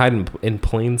mind. They're hiding in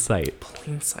plain sight.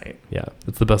 Plain sight. Yeah.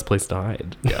 It's the best place to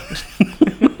hide. Yeah.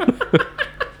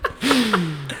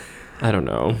 I don't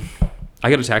know. I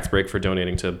got a tax break for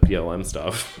donating to BLM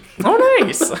stuff. Oh,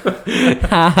 nice.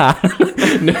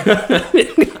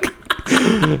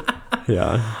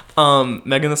 Yeah.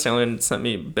 Megan Thee Stallion sent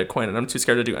me Bitcoin, and I'm too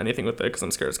scared to do anything with it because I'm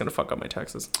scared it's gonna fuck up my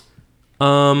taxes.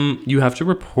 You have to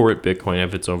report Bitcoin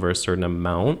if it's over a certain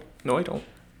amount. No, I don't.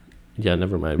 Yeah,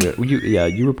 never mind.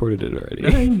 You reported it already.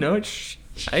 No,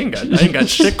 I ain't got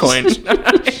shit coin.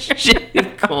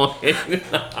 Shit coin.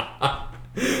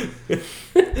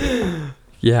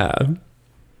 Yeah.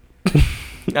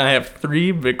 I have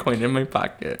 3 Bitcoin in my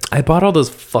pocket. I bought all those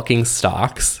fucking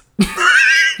stocks.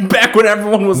 Back when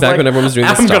everyone was when everyone was doing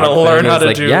the I'm stock gonna learn how to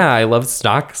like, do. yeah, I love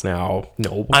stocks now.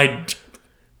 No.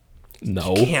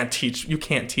 You can't teach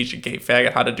a gay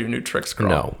faggot how to do new tricks, girl.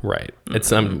 No, right.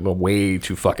 It's I'm way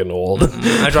too fucking old.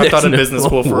 I dropped out of business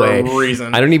school for a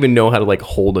reason. I don't even know how to like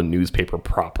hold a newspaper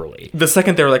properly. The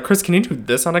second they were like, Chris, can you do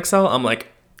this on Excel? I'm like,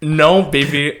 no,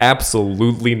 baby.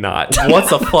 Absolutely not.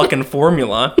 What's a fucking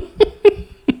formula?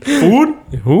 Food?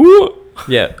 Who?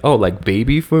 Yeah. Oh, like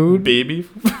baby food? Baby.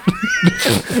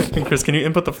 Chris, can you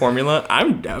input the formula?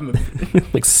 I'm dumb.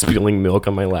 Like spilling milk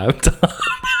on my laptop.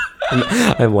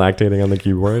 I'm lactating on the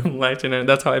keyboard. Lactating.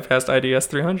 That's how I passed IDS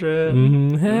 300.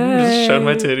 Mm-hmm. Hey. Just showed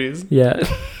my titties. Yeah.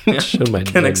 Showed my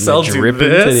Can my Excel do dripping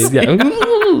this?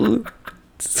 titties. Yeah.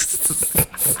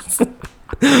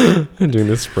 I'm doing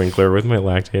the sprinkler with my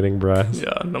lactating breast.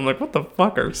 Yeah, and I'm like, what the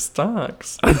fuck are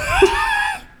stocks?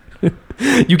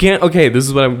 You can't. Okay, this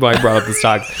is why I brought up the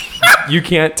stocks. You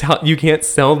can't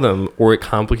sell them, or it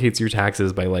complicates your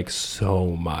taxes by like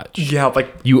so much. Yeah,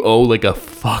 like You owe like a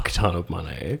fuck ton of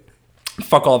money.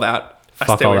 fuck all that. I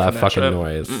Fuck stay all away that from fucking shit.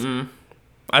 noise.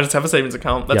 I just have a savings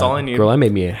account. That's Yeah, all I need. Girl, I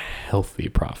made me a healthy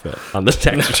profit on the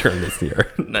tax return this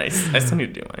year. Nice. I still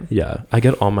need to do mine. Yeah, I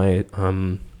get all my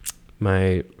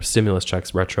my stimulus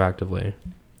checks retroactively.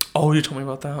 Oh, you told me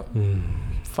about that.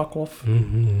 Fuck off.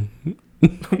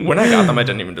 When I got them, I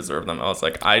didn't even deserve them. I was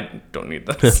like, I don't need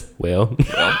this. Well,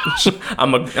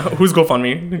 Who's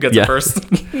GoFundMe? Who gets it first?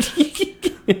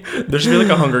 There should be like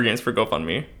a Hunger Games for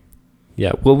GoFundMe.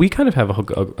 yeah. Well, we kind of have a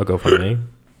GoFundMe.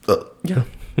 Yeah.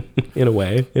 In a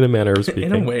way, in a manner of speaking.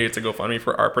 In a way, it's a GoFundMe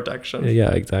for our protection.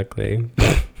 Yeah, exactly.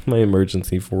 My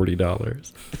emergency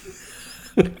 $40.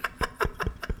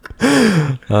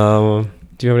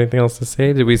 Do you have anything else to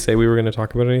say? Did we say we were going to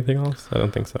talk about anything else? I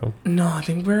don't think so. No, I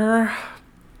think we're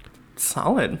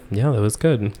solid. Yeah, that was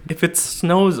good. If it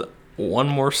snows one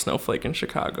more snowflake in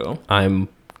Chicago, I'm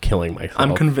killing myself.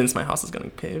 I'm convinced my house is going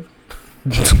to cave.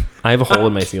 I have a hole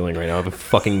in my ceiling right now. I have a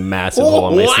fucking massive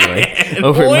hole in my ceiling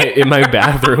over in my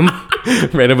bathroom,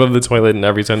 right above the toilet. And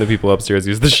every time the people upstairs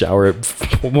use the shower, it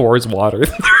pours water.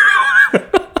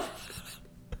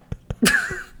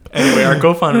 Anyway, our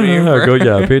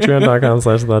GoFundMe.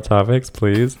 Patreon.com/TheTopics,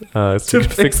 please. So you can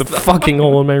fix the fucking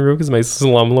hole in my roof because my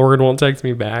slumlord won't text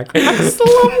me back. Slumlord.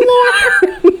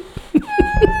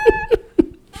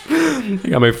 I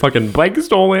got my fucking bike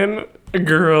stolen.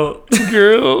 Girl.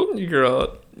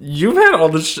 You've had all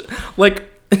this shit. Like,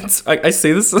 it's, I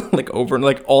say this like over and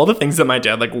like all the things that my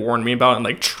dad like warned me about and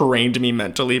like trained me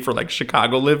mentally for like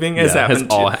Chicago living has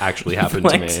happened. All actually happened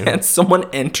like, to me. Had someone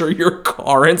enter your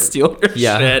car and steal your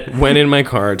shit? Went in my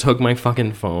car, took my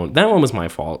fucking phone. That one was my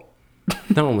fault.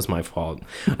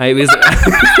 I was.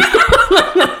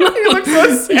 You look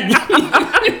so sad.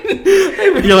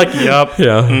 You're like, yup.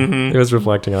 Yeah. Mm-hmm. I was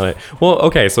reflecting on it. Well,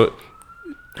 okay, so.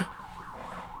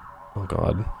 Oh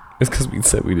God. It's because we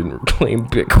said we didn't claim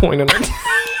Bitcoin on our.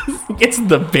 It's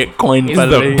the Bitcoin. It's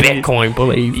the Bitcoin,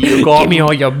 please. Give me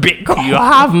all your Bitcoin. You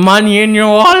have money in your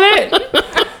wallet.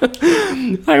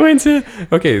 I went to.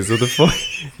 Okay, so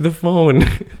the phone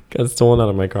got stolen out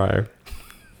of my car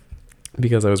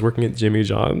because I was working at Jimmy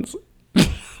John's, and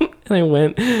I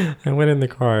went in the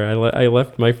car. I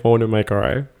left my phone in my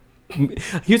car.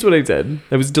 Here's what I did.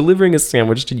 I was delivering a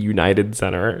sandwich to United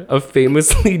Center, a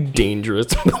famously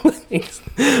dangerous place,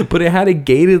 but it had a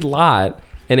gated lot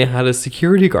and it had a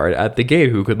security guard at the gate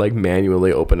who could like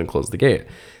manually open and close the gate.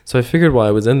 So I figured while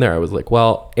I was in there, I was like,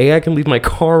 well, A, I can leave my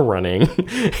car running,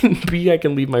 and B, I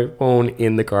can leave my phone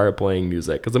in the car playing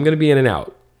music because I'm going to be in and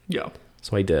out. Yeah.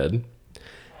 So I did.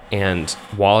 And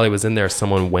while I was in there,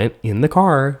 someone went in the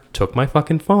car, took my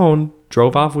fucking phone,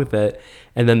 drove off with it,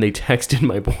 and then they texted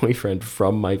my boyfriend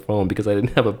from my phone because I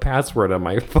didn't have a password on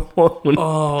my phone.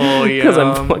 Oh, yeah. Because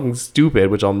I'm fucking stupid,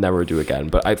 which I'll never do again.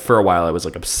 But for a while, I was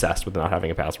like obsessed with not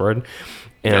having a password.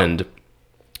 And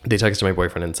they texted my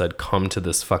boyfriend and said, come to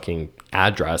this fucking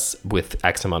address with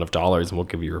X amount of dollars and we'll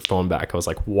give you your phone back. I was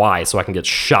like, why? So I can get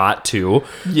shot too?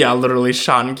 Yeah, literally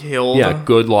shot and killed. Yeah,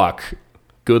 good luck.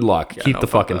 Good luck. Yeah, Keep no, the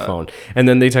fuck fucking that. phone. And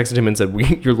then they texted him and said,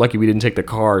 you're lucky we didn't take the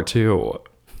car too.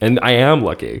 And I am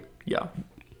lucky. Yeah.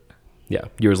 Yeah.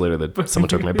 Years later, someone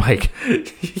took my bike.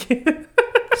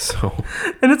 So.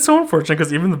 And it's so unfortunate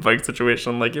because even the bike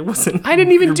situation, like, it wasn't. I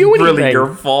didn't even do anything. Really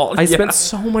your fault. I spent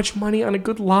so much money on a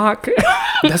good lock.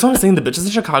 That's what I'm saying. The bitches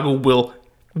in Chicago will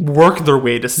work their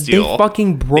way to steal. They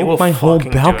fucking They broke will my whole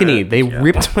fucking do balcony. it. They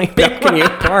ripped my balcony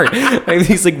apart. I have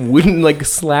these like wooden like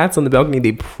slats on the balcony.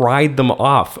 They pried them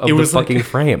off of the fucking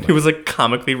frame. It was like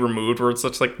comically removed, where it's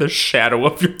such like the shadow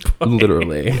of your bike.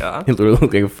 Literally. Yeah. It literally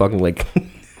looked like a fucking like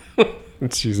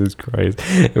Jesus Christ.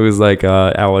 It was like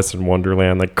Alice in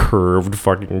Wonderland, like curved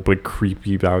fucking like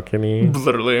creepy balcony.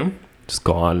 Literally. Just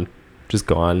gone. Just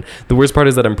gone. The worst part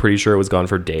is that I'm pretty sure it was gone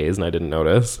for days and I didn't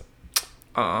notice.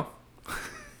 Because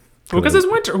it's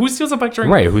winter. Who steals a bike during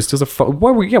Right, who steals a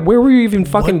where were you even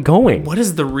fucking going? What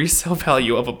is the resale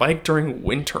value of a bike during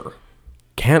winter?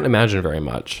 Can't imagine very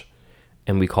much.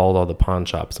 And we called all the pawn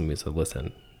shops and we said,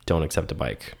 listen, don't accept a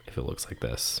bike if it looks like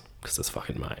this because it's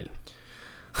fucking mine.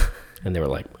 And they were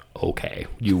like, okay,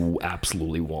 you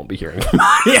absolutely won't be hearing from me.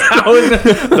 Yeah.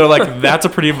 They're like, that's a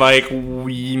pretty bike.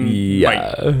 We Yeah.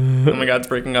 might. Oh my God, it's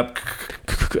breaking up.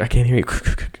 I can't hear you.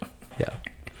 Yeah.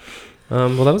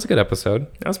 Well, that was a good episode.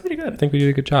 That was pretty I good. think we did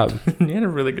a good job. You had a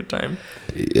really good time.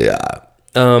 Yeah.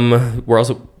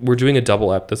 We're doing a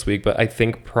double ep this week, but I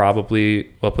think probably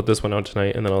I'll put this one out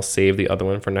tonight and then I'll save the other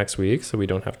one for next week so we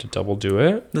don't have to double do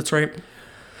it. That's right.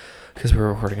 Because we're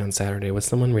recording on Saturday with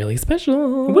someone really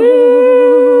special.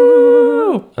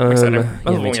 Woo! I'm excited. I Yeah, love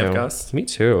me when we have too. guests. Me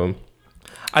too.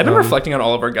 I've been reflecting on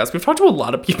all of our guests. We've talked to a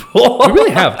lot of people. We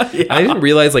really have. Yeah. I didn't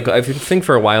realize, like, I think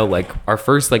for a while, like, our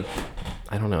first, like,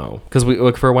 I don't know. Because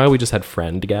for a while we just had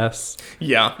friend guests.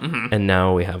 Yeah. Mm-hmm. And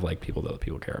now we have, like, people that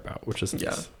people care about, which is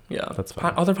nice. Yeah. That's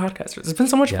fun. Other podcasters. It's been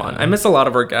so much Yeah. fun. I miss a lot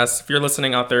of our guests. If you're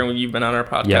listening out there and you've been on our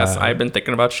podcast, Yeah. I've been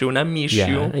thinking about you and I miss Yeah,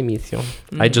 you. I miss you.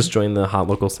 I just joined the Hot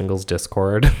Local Singles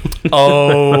Discord.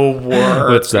 Oh,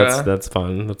 word. Which that's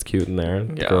fun. That's cute in there.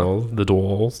 The Yeah. girls, the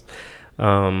duels.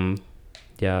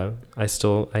 Yeah, I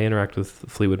interact with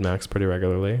Fleetwood Macs pretty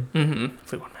regularly. Mm-hmm.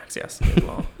 Fleetwood Macs, yes. Me as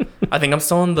well. I think I'm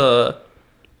still on the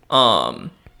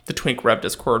Twink Rev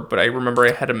Discord, but I remember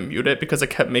I had to mute it because it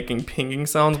kept making pinging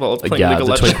sounds while I was playing Yeah, League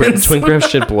the of Twink Legends. Rev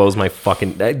shit blows my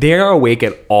fucking. They're awake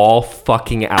at all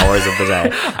fucking hours of the day.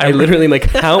 I literally like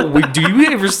how do you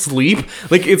ever sleep?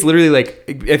 Like it's literally like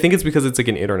I think it's because it's like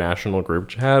an international group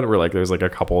chat where like there's like a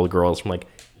couple of girls from like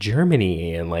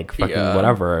Germany and like fucking Yeah.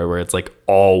 whatever where it's like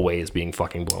always being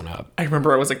fucking blown up. I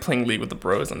remember I was like playing League with the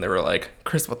bros and they were like,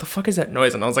 Chris, what the fuck is that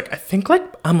noise? And I was like, I think like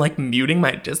I'm like muting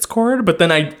my Discord, but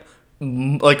then I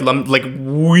like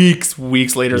weeks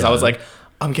later I was like,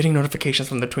 I'm getting notifications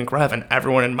from the Twink Rev and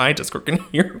everyone in my Discord can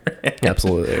hear it.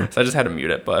 Absolutely. So I just had to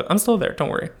mute it, but I'm still there. Don't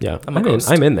worry. Yeah, I'm a ghost.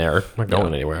 I'm in there. I'm not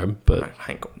going anywhere. But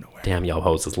I ain't going nowhere. damn, y'all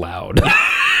hoes is loud. For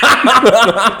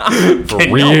Can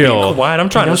y'all real. be quiet? I'm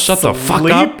trying Y'all to shut the fuck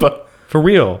sleep. up. For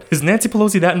real. Is Nancy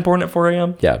Pelosi that important at 4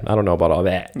 a.m.? Yeah, I don't know about all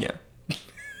that. Yeah.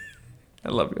 I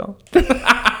love y'all. All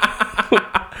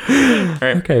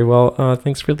right. Okay, well,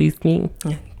 thanks for listening.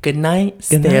 Good night.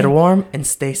 Good Stay night. warm and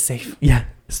stay safe. Yeah,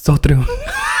 so true.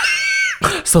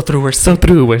 So through we're So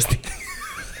true. Okay,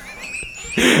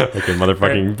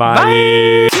 motherfucking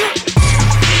bye.